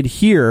 and she could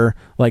hear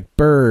like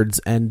birds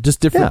and just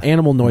different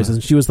animal noises.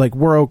 And she was like,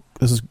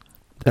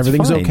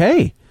 everything's fine.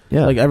 Okay.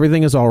 Yeah. Like,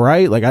 everything is all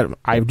right. Like,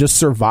 I've just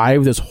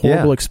survived this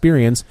horrible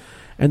experience.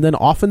 And then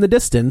off in the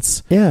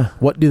distance,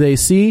 what do they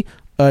see?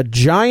 A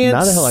giant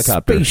not a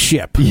helicopter.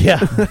 Spaceship. Yeah,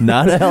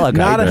 not a helicopter.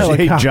 Not a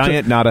helicopter.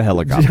 Giant, not a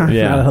helicopter.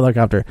 Not a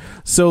helicopter.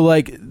 So,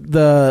 like,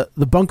 the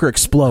bunker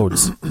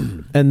explodes,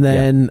 and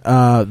then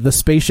the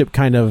spaceship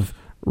kind of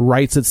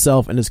rights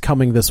itself and is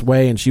coming this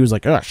way. And she was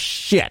like, "Oh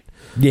shit!"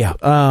 Yeah.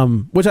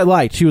 Which I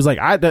liked. She was like,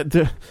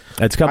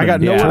 "It's coming." I got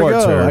nowhere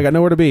to go. I got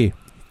nowhere to be.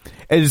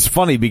 It's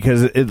funny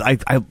because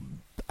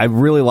I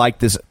really like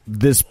this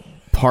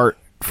part.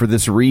 For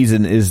this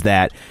reason is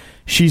that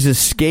she's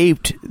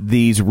escaped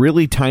these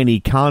really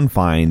tiny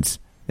confines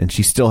and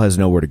she still has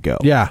nowhere to go.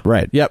 Yeah.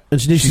 Right. Yep. And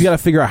she's got to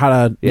figure out how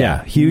to...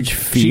 Yeah. Huge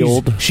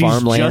field,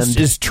 farmland. She's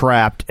just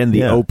trapped in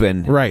the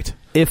open. Right.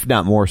 If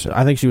not more so.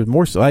 I think she was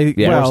more so.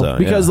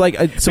 Because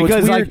it's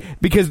weird.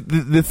 Because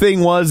the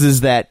thing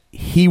is that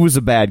he was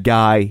a bad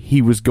guy.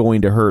 He was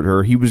going to hurt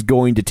her. He was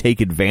going to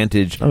take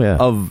advantage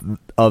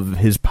of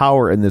his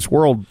power in this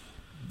world,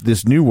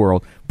 this new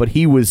world, but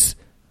he was...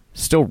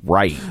 still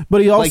right,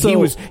 but he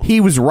also he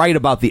was right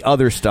about the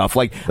other stuff.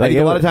 Like I think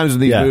a lot of times in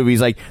these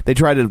movies, like they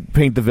try to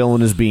paint the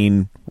villain as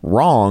being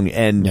wrong,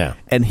 and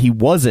he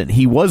wasn't.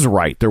 He was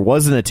right. There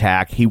was an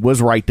attack. He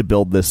was right to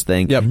build this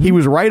thing. Yep. He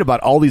was right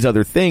about all these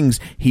other things.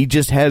 He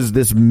just has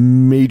this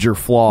major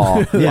flaw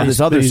on this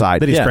other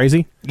side. That he's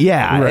crazy.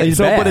 Yeah, right. And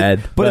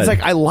so, but it's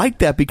like I like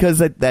that because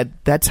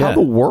that's how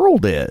the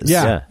world is.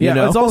 Yeah, you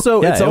know? It's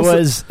also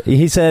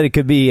he said it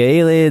could be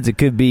aliens, it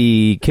could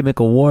be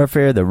chemical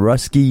warfare, the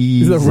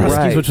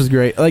Ruskies, which was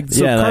great. Like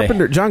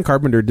John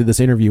Carpenter did this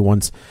interview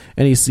once,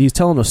 and he's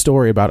telling a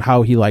story about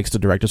how he likes to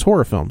direct his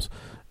horror films,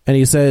 and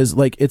he says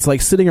like it's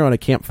like sitting around a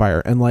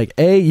campfire, and like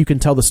you can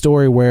tell the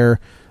story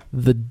where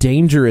the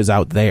danger is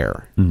out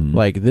there,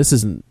 like this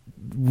isn't.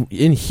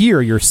 In here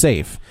you're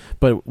safe,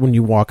 but when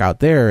you walk out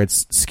there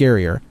it's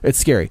scarier. It's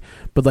scary,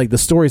 but like the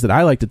stories that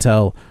I like to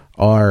tell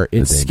are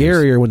it's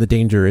scarier when the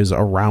danger is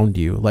around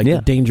you. Like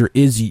the danger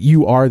is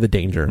you are the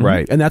danger,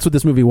 right? And that's what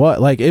this movie was.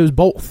 Like it was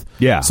both.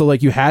 Yeah. So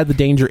like you had the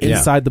danger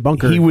inside the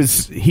bunker. He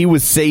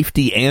was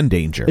safety and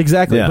danger.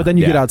 Exactly. Yeah. But then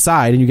you get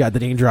outside and you got the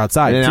danger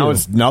outside. And too. now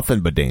it's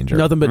nothing but danger.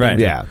 Nothing but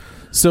danger. Yeah.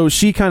 So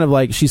she kind of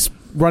like she's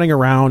running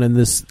around and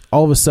this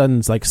all of a sudden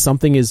it's like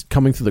something is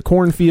coming through the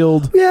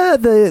cornfield. Yeah,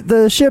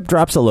 the ship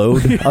drops a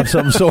load of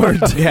some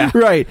sort. Yeah.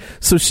 Right.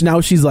 So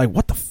now she's like,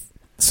 what the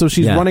so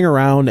she's running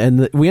around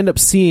and we end up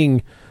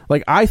seeing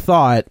like I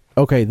thought,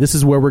 okay, this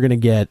is where we're going to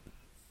get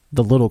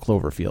the little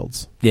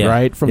Cloverfields,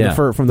 right? From the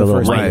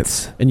first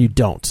one. And you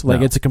don't.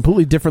 Like it's a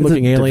completely different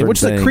looking alien,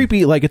 which is a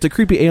creepy it's a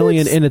creepy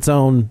alien in its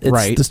own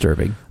right. It's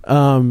disturbing.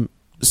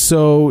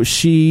 So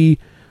she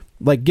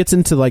like gets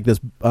into like this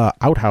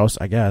outhouse,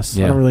 I guess.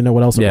 I don't really know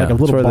what else. Like a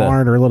little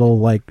barn or a little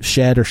like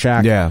shed or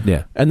shack.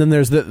 Yeah. And then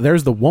there's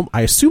the woman.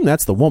 I assume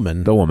that's the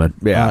woman. The woman.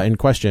 In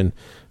question.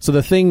 So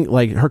the thing,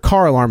 like her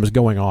car alarm is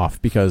going off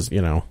because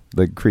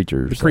the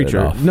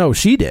creature. No,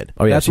 she did.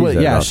 Oh yeah, that's what.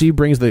 Yeah, she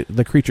brings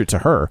the creature to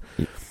her,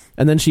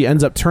 and then she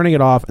ends up turning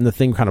it off, and the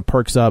thing kind of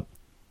perks up,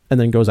 and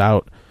then goes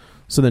out.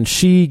 So then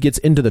she gets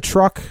into the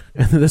truck,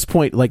 and at this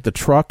point, like the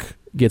truck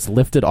gets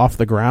lifted off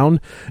the ground.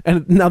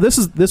 And now this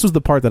was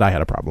the part that I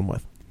had a problem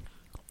with.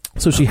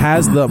 So she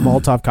has the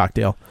Molotov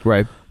cocktail,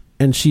 right,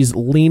 and she's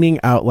leaning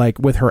out like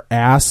with her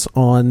ass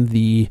on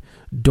the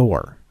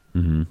door.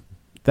 Mm-hmm.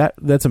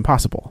 That's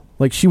impossible.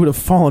 Like she would have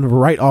fallen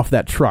right off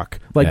that truck.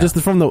 Like just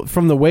from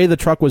the way the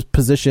truck was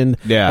positioned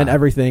and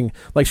everything.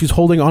 Like she's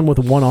holding on with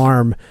one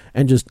arm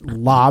and just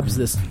lobs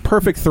this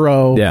perfect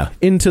throw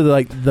into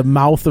the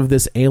mouth of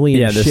this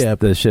alien ship.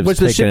 The ship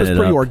is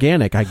pretty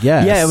organic, I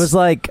guess. Yeah, it was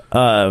like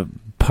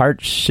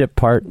part ship,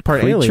 part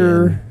creature.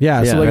 Alien.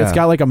 Yeah, so it's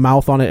got like a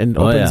mouth on it and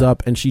opens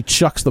up, and she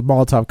chucks the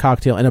Molotov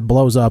cocktail and it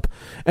blows up,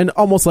 and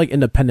almost like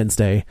Independence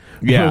Day.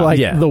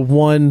 Yeah, the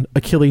one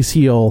Achilles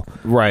heel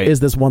is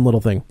this one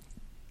little thing.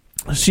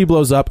 She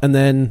blows up, and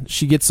then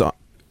she's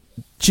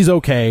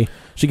okay.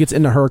 She gets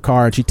into her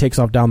car and she takes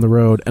off down the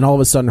road, and all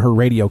of a sudden her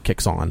radio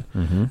kicks on,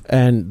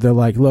 and they're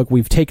like, "Look,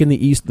 we've taken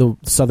the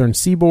southern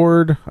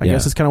seaboard." I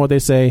guess is kind of what they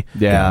say.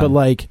 Yeah, but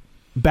like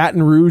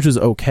Baton Rouge is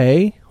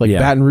okay.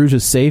 Baton Rouge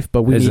is safe,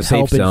 but we need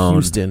help in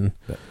Houston.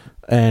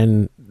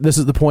 And this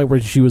is the point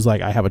where she was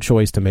like, "I have a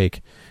choice to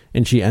make."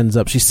 And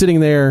she's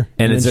sitting there,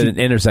 and it's an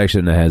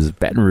intersection that has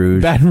Baton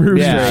Rouge,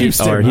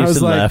 Houston. Or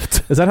Houston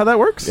left. Is that how that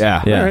works?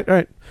 Yeah. All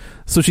right.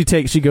 So she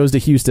goes to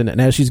Houston, and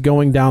as she's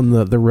going down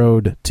the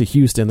road to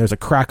Houston, there's a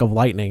crack of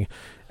lightning,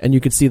 and you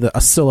could see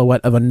a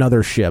silhouette of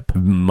another ship,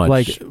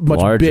 much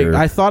larger. big.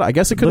 I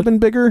guess it could have been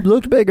bigger.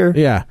 Looked bigger.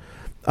 Yeah.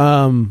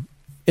 In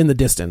the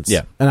distance.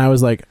 Yeah. And I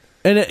was like,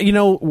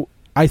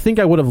 I think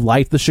I would have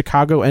liked the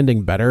Chicago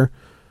ending better.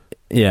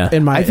 Yeah.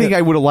 I think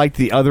I would have liked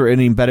the other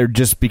ending better,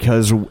 just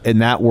because in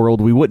that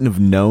world we wouldn't have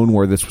known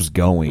where this was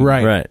going.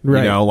 Right.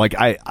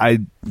 I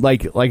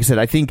said,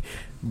 I think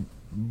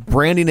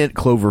branding it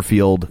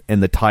Cloverfield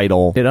and the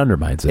title, it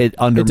undermines it.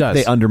 It does.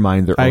 They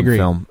undermine their own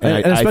film,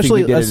 and I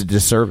especially think they did it a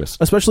disservice.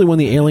 Especially when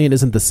the alien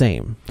isn't the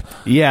same.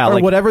 Yeah, or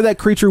whatever that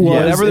creature was.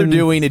 Whatever they're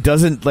doing, it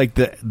doesn't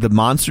the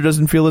monster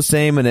doesn't feel the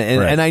same,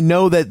 and I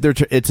know that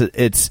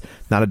it's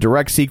not a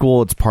direct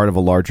sequel. It's part of a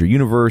larger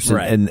universe,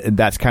 and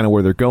that's kind of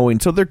where they're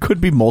going. So there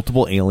could be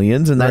multiple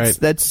aliens, and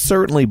that's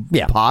certainly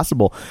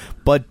possible.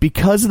 But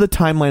because of the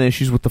timeline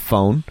issues with the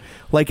phone,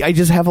 I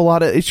just have a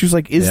lot of issues.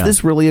 Is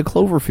this really a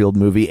Cloverfield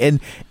movie?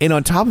 And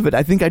on top of it,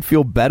 I think I'd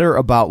feel better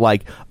about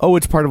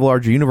it's part of a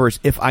larger universe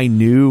if I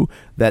knew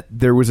that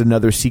there was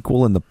another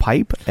sequel in the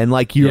pipe, and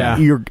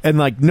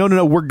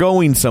no, we're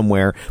going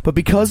somewhere. But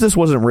because this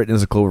wasn't written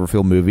as a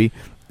Cloverfield movie,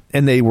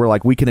 and they were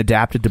like, we can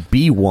adapt it to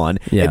be one.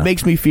 Yeah. It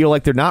makes me feel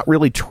like they're not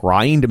really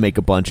trying to make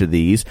a bunch of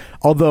these.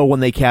 Although when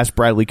they cast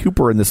Bradley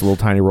Cooper in this little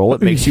tiny role,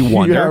 it makes you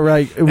wonder. Yeah,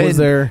 right. It was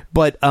there.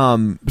 But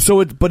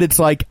it's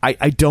like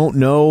I don't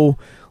know.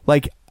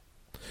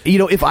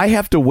 If I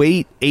have to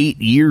wait 8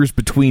 years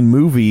between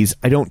movies,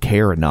 I don't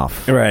care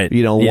enough. Right.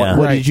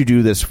 What did you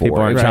do this for?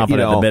 People aren't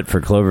chomping at the bit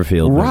for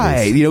Cloverfield movies.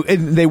 Right.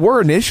 And they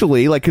were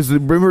initially, because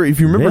if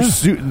you remember,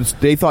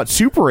 they thought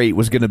Super 8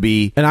 was going to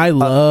be and I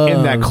love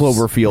in that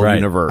Cloverfield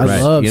universe.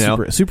 I love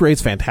Super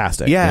 8's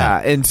fantastic.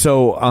 Yeah. And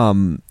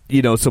so,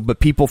 but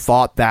people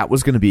thought that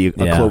was going to be a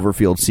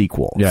Cloverfield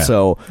sequel. Yeah.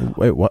 So,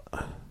 wait, what?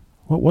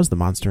 What was the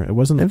monster? It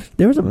wasn't.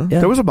 There was a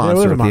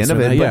monster at the end of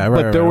it.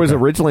 But there was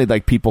originally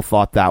people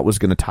thought that was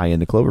going to tie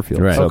into Cloverfield.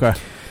 Right. So, okay.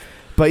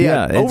 But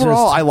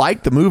overall, I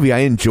liked the movie.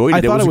 I enjoyed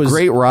it. It was a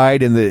great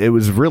ride, and it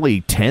was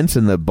really tense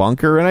in the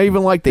bunker. And I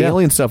even liked the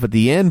alien stuff at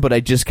the end. But I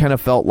just kind of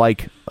felt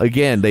like,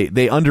 again,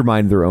 they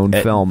undermined their own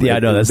film. Yeah, I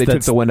know. They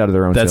took the wind out of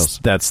their own sails.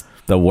 That's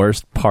the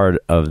worst part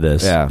of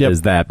this.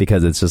 Is that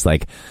because it's just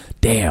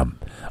damn.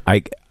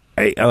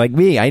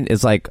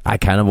 It's like I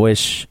kind of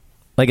wish.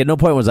 At no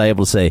point was I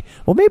able to say,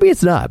 well, maybe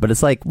it's not, but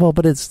it's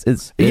but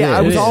it's.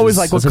 I was always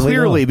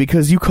clearly,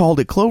 because you called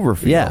it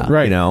Cloverfield. Yeah,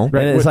 right. Right.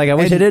 And it's I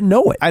wish I didn't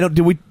know it. I don't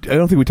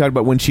think we talked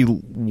about when she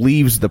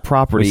leaves the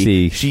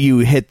property.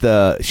 She hits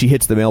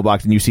the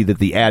mailbox and you see that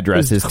the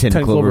address is 10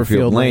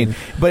 Cloverfield Lane.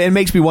 But it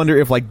makes me wonder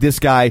if this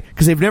guy,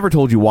 because they've never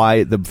told you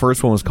why the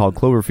first one was called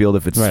Cloverfield.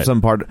 If it's some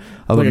part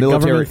of a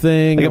military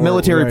thing, a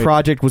military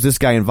project, was this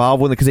guy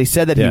involved with it? Because they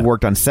said that he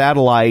worked on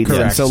satellites,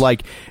 and so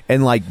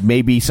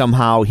maybe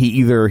somehow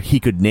he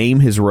could name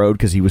his road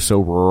because he was so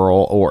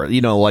rural, or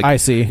I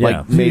see,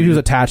 maybe he was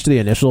attached to the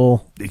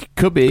initial. It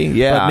could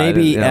be, but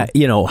maybe how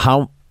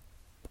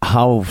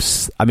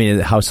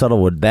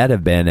subtle would that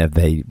have been if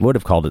they would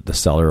have called it the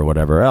Cellar or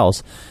whatever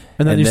else,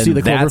 and then you see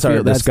the that's Cloverfield.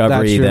 Our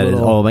discovery that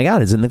oh my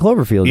god, it's in the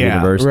Cloverfield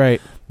universe, right?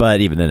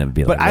 But even then, it'd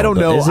be but I don't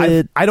know.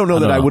 I don't know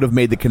that I would have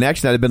made the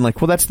connection. I'd have been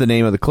well, that's the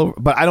name of the Clover.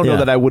 But I don't know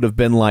that I would have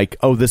been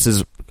oh, this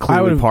is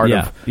clearly part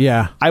of.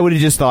 Yeah, I would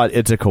have just thought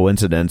it's a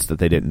coincidence that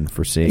they didn't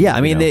foresee. Yeah,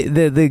 I mean,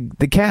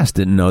 the cast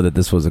didn't know that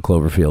this was a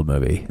Cloverfield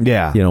movie.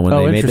 Yeah, when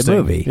they made the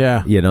movie.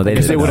 Yeah, they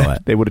didn't know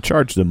it. They would have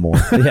charged them more.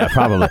 Yeah,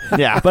 probably.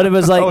 Yeah, but it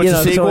was it's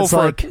a sequel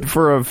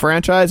for a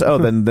franchise. Oh,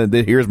 then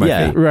here's my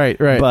fee. Right.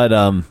 But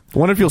I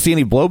wonder if you'll see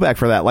any blowback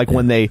for that,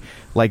 when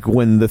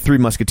the Three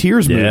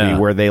Musketeers movie,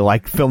 where they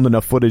filmed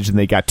enough footage and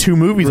they got 2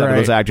 movies out of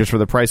those actors for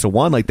the price of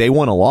one. They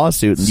won a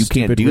lawsuit, and you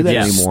can't do that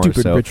anymore.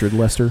 Stupid Richard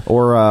Lester,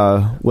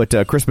 or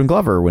Crispin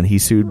Glover when he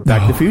sued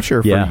Back to the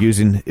Future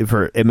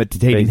for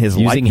imitating his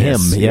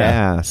likeness. Him.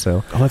 Yeah.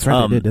 So that's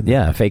right. They did,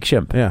 didn't they? Fake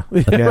chimp. Yeah.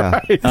 Yeah.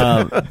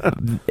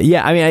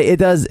 I mean, it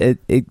does.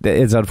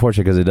 It's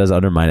unfortunate because it does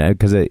undermine it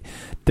because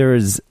there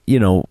is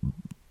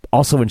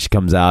Also, when she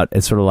comes out,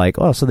 it's sort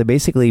of so they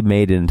basically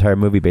made an entire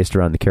movie based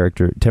around the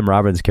character, Tim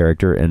Robbins'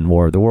 character in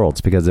War of the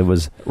Worlds, because it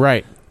was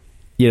right.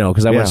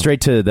 Because I went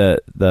straight to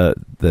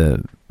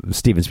the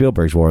Steven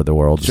Spielberg's War of the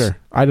Worlds. Sure,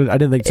 I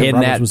didn't think Tim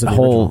Robbins was in the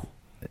original.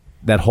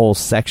 That whole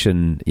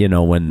section,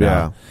 when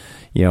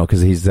You know,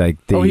 because he's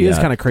like the he is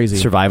kind of crazy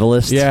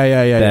survivalist.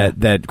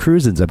 That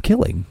Cruise ends up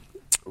killing.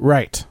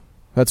 Right.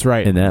 That's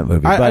right. In that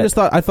movie. I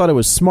thought it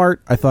was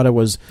smart. I thought it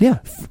was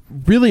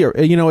really,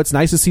 it's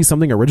nice to see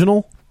something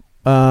original.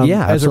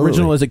 As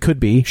original as it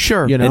could be.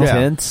 Sure.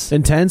 Intense.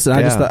 And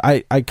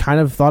I kind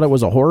of thought it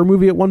was a horror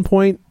movie at one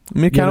point.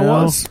 It kind of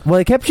was.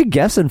 Well, it kept you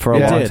guessing for a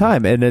long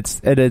time, and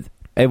it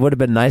would have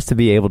been nice to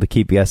be able to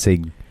keep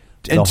guessing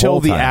until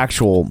the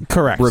actual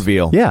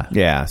reveal.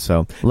 Yeah.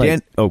 So,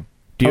 Dan, do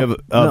you have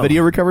a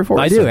video recovery for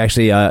us? I do,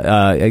 actually.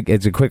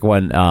 It's a quick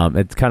one.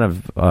 It kind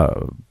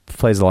of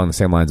plays along the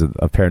same lines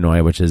of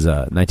Paranoia, which is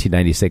a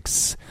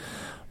 1996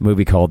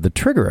 movie called The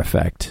Trigger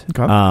Effect.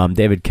 Okay.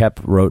 David Koepp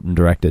wrote and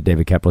directed.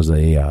 David Koepp was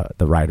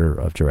the writer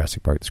of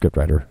Jurassic Park, the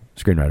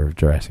screenwriter of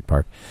Jurassic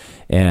Park.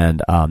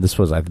 And this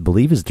was, I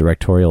believe, his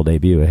directorial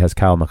debut. It has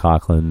Kyle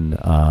MacLachlan,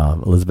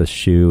 Elizabeth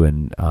Shue,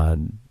 and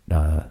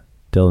Dylan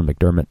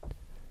McDermott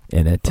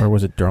in it. Or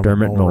was it Dermot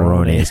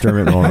Mulroney? It's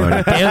Dermot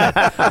Mulroney. Damn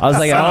it. I was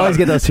like, I always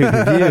get those two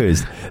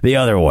confused. The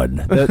other one.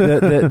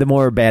 The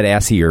more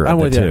badassier of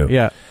the two.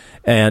 Yeah.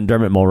 And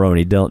Dermot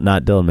Mulroney,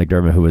 not Dylan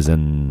McDermott, who was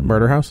in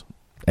Murder House?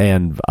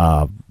 And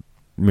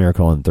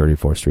Miracle on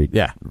 34th Street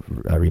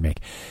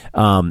remake.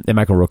 And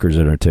Michael Rooker's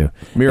in it too.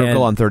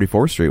 Miracle on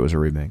 34th Street was a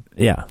remake.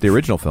 Yeah. The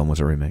original film was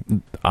a remake.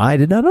 I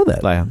did not know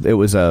that. Yeah. It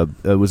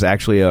was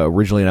actually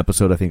originally an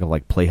episode, I think, of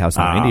like Playhouse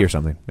 90 or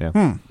something.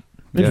 Yeah.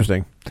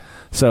 Interesting.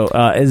 So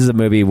this is a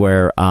movie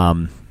where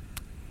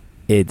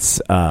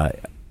it's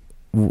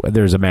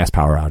there's a mass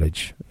power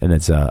outage, and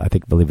it's I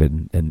believe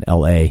in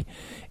L.A.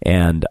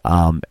 and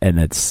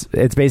it's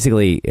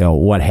basically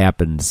what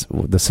happens,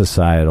 the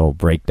societal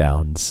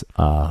breakdowns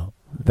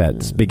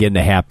that begin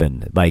to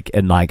happen,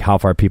 and how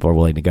far people are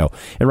willing to go.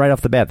 And right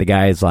off the bat, the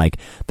guy is like,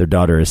 their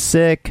daughter is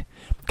sick.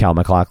 Kyle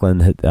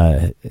MacLachlan,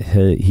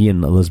 he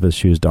and Elizabeth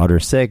Shue's daughter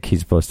is sick. He's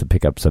supposed to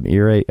pick up some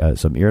ear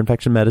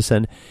infection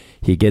medicine.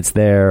 He gets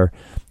there.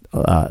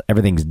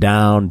 Everything's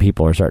down.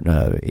 People are starting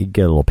to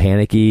get a little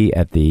panicky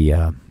at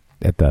the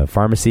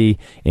pharmacy,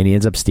 and he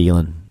ends up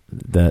stealing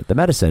the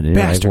medicine. And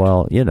Bastard. you're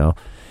like, well,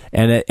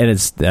 and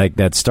it's like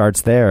that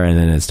starts there, and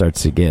then it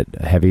starts to get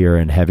heavier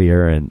and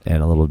heavier and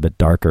a little bit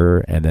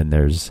darker, and then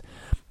there's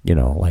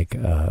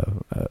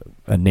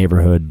a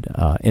neighborhood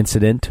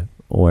incident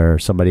where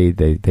somebody,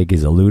 they think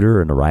he's a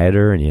looter and a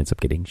rioter, and he ends up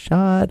getting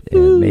shot,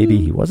 and maybe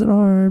he wasn't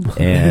armed,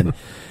 and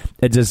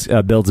it just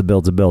builds and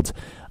builds and builds.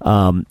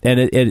 And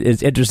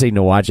it's interesting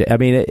to watch it. I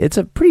mean, it's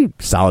a pretty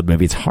solid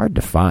movie. It's hard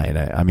to find.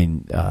 I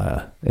mean,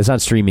 it's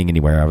not streaming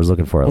anywhere. I was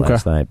looking for it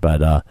last night,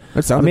 but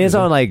it's on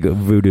like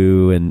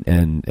Vudu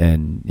and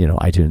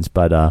iTunes.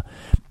 But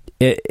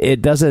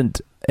it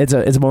doesn't. It's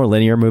a more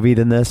linear movie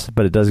than this,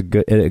 but it does a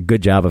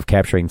good job of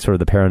capturing sort of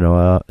the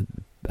paranoia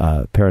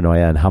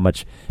and how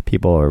much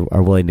people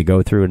are willing to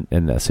go through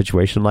in a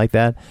situation like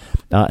that.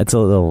 It's a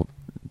little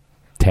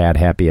tad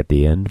happy at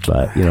the end,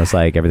 but it's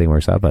like everything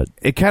works out. But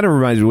it kind of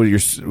reminds me when you're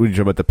talking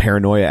about the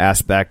paranoia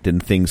aspect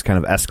and things kind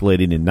of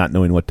escalating and not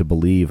knowing what to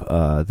believe.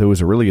 There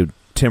was a really good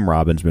Tim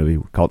Robbins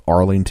movie called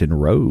Arlington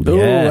Road. Oh,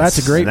 that's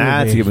a great movie.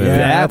 That's a good movie.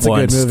 That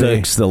one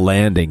sticks the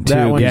landing too.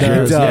 That one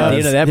does.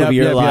 That movie,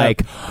 you're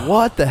like,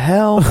 what the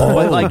hell?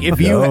 But like,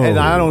 if you and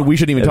I don't, we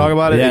shouldn't even talk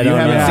about it. If you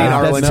haven't seen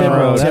Arlington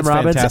Road, Tim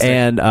Robbins fantastic.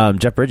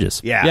 and Jeff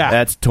Bridges. Yeah,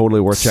 that's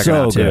totally worth checking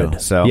out too.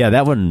 Good. So yeah,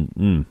 that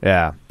one.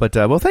 Yeah, but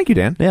well, thank you,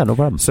 Dan. Yeah, no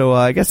problem. So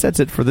I guess that's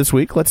it for this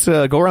week. Let's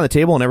go around the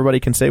table and everybody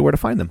can say where to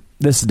find them.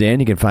 This is Dan.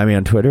 You can find me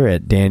on Twitter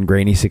at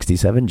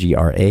DanGraney67,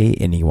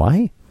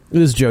 GRANEY.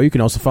 This is Joe. You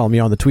can also follow me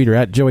on the Twitter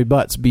at Joey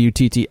Butts,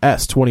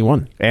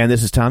 BUTTS21. And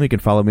this is Tom. You can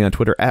follow me on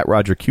Twitter at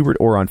Roger Kubert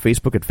or on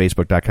Facebook at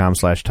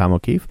Facebook.com/Tom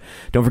O'Keefe.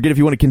 Don't forget, if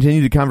you want to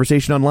continue the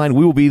conversation online,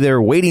 we will be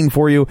there waiting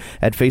for you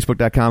at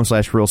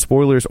Facebook.com/Real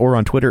Spoilers or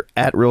on Twitter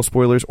at Real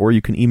Spoilers, or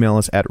you can email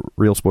us at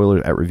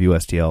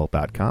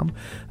RealSpoilers@ReviewSTL.com.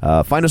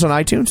 Find us on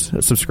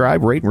iTunes,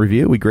 subscribe, rate, and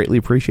review. We greatly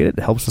appreciate it.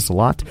 It helps us a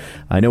lot.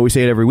 I know we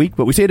say it every week,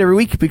 but we say it every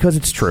week because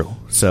it's true.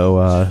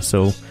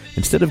 So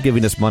instead of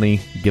giving us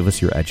money, give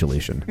us your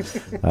adulation.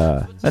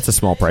 That's a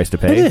small price to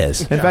pay. It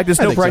is. In fact,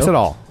 it's no price at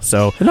all.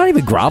 So they're not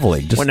even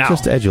groveling,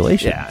 just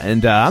adulation. Yeah,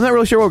 and I'm not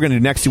really sure what we're going to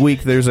do next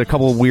week. There's a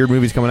couple of weird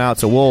movies coming out,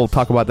 so we'll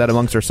talk about that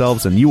amongst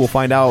ourselves, and you will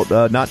find out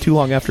not too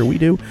long after we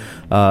do.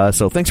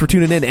 So thanks for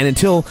tuning in, and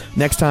until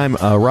next time,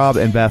 Rob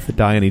and Beth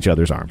die in each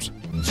other's arms.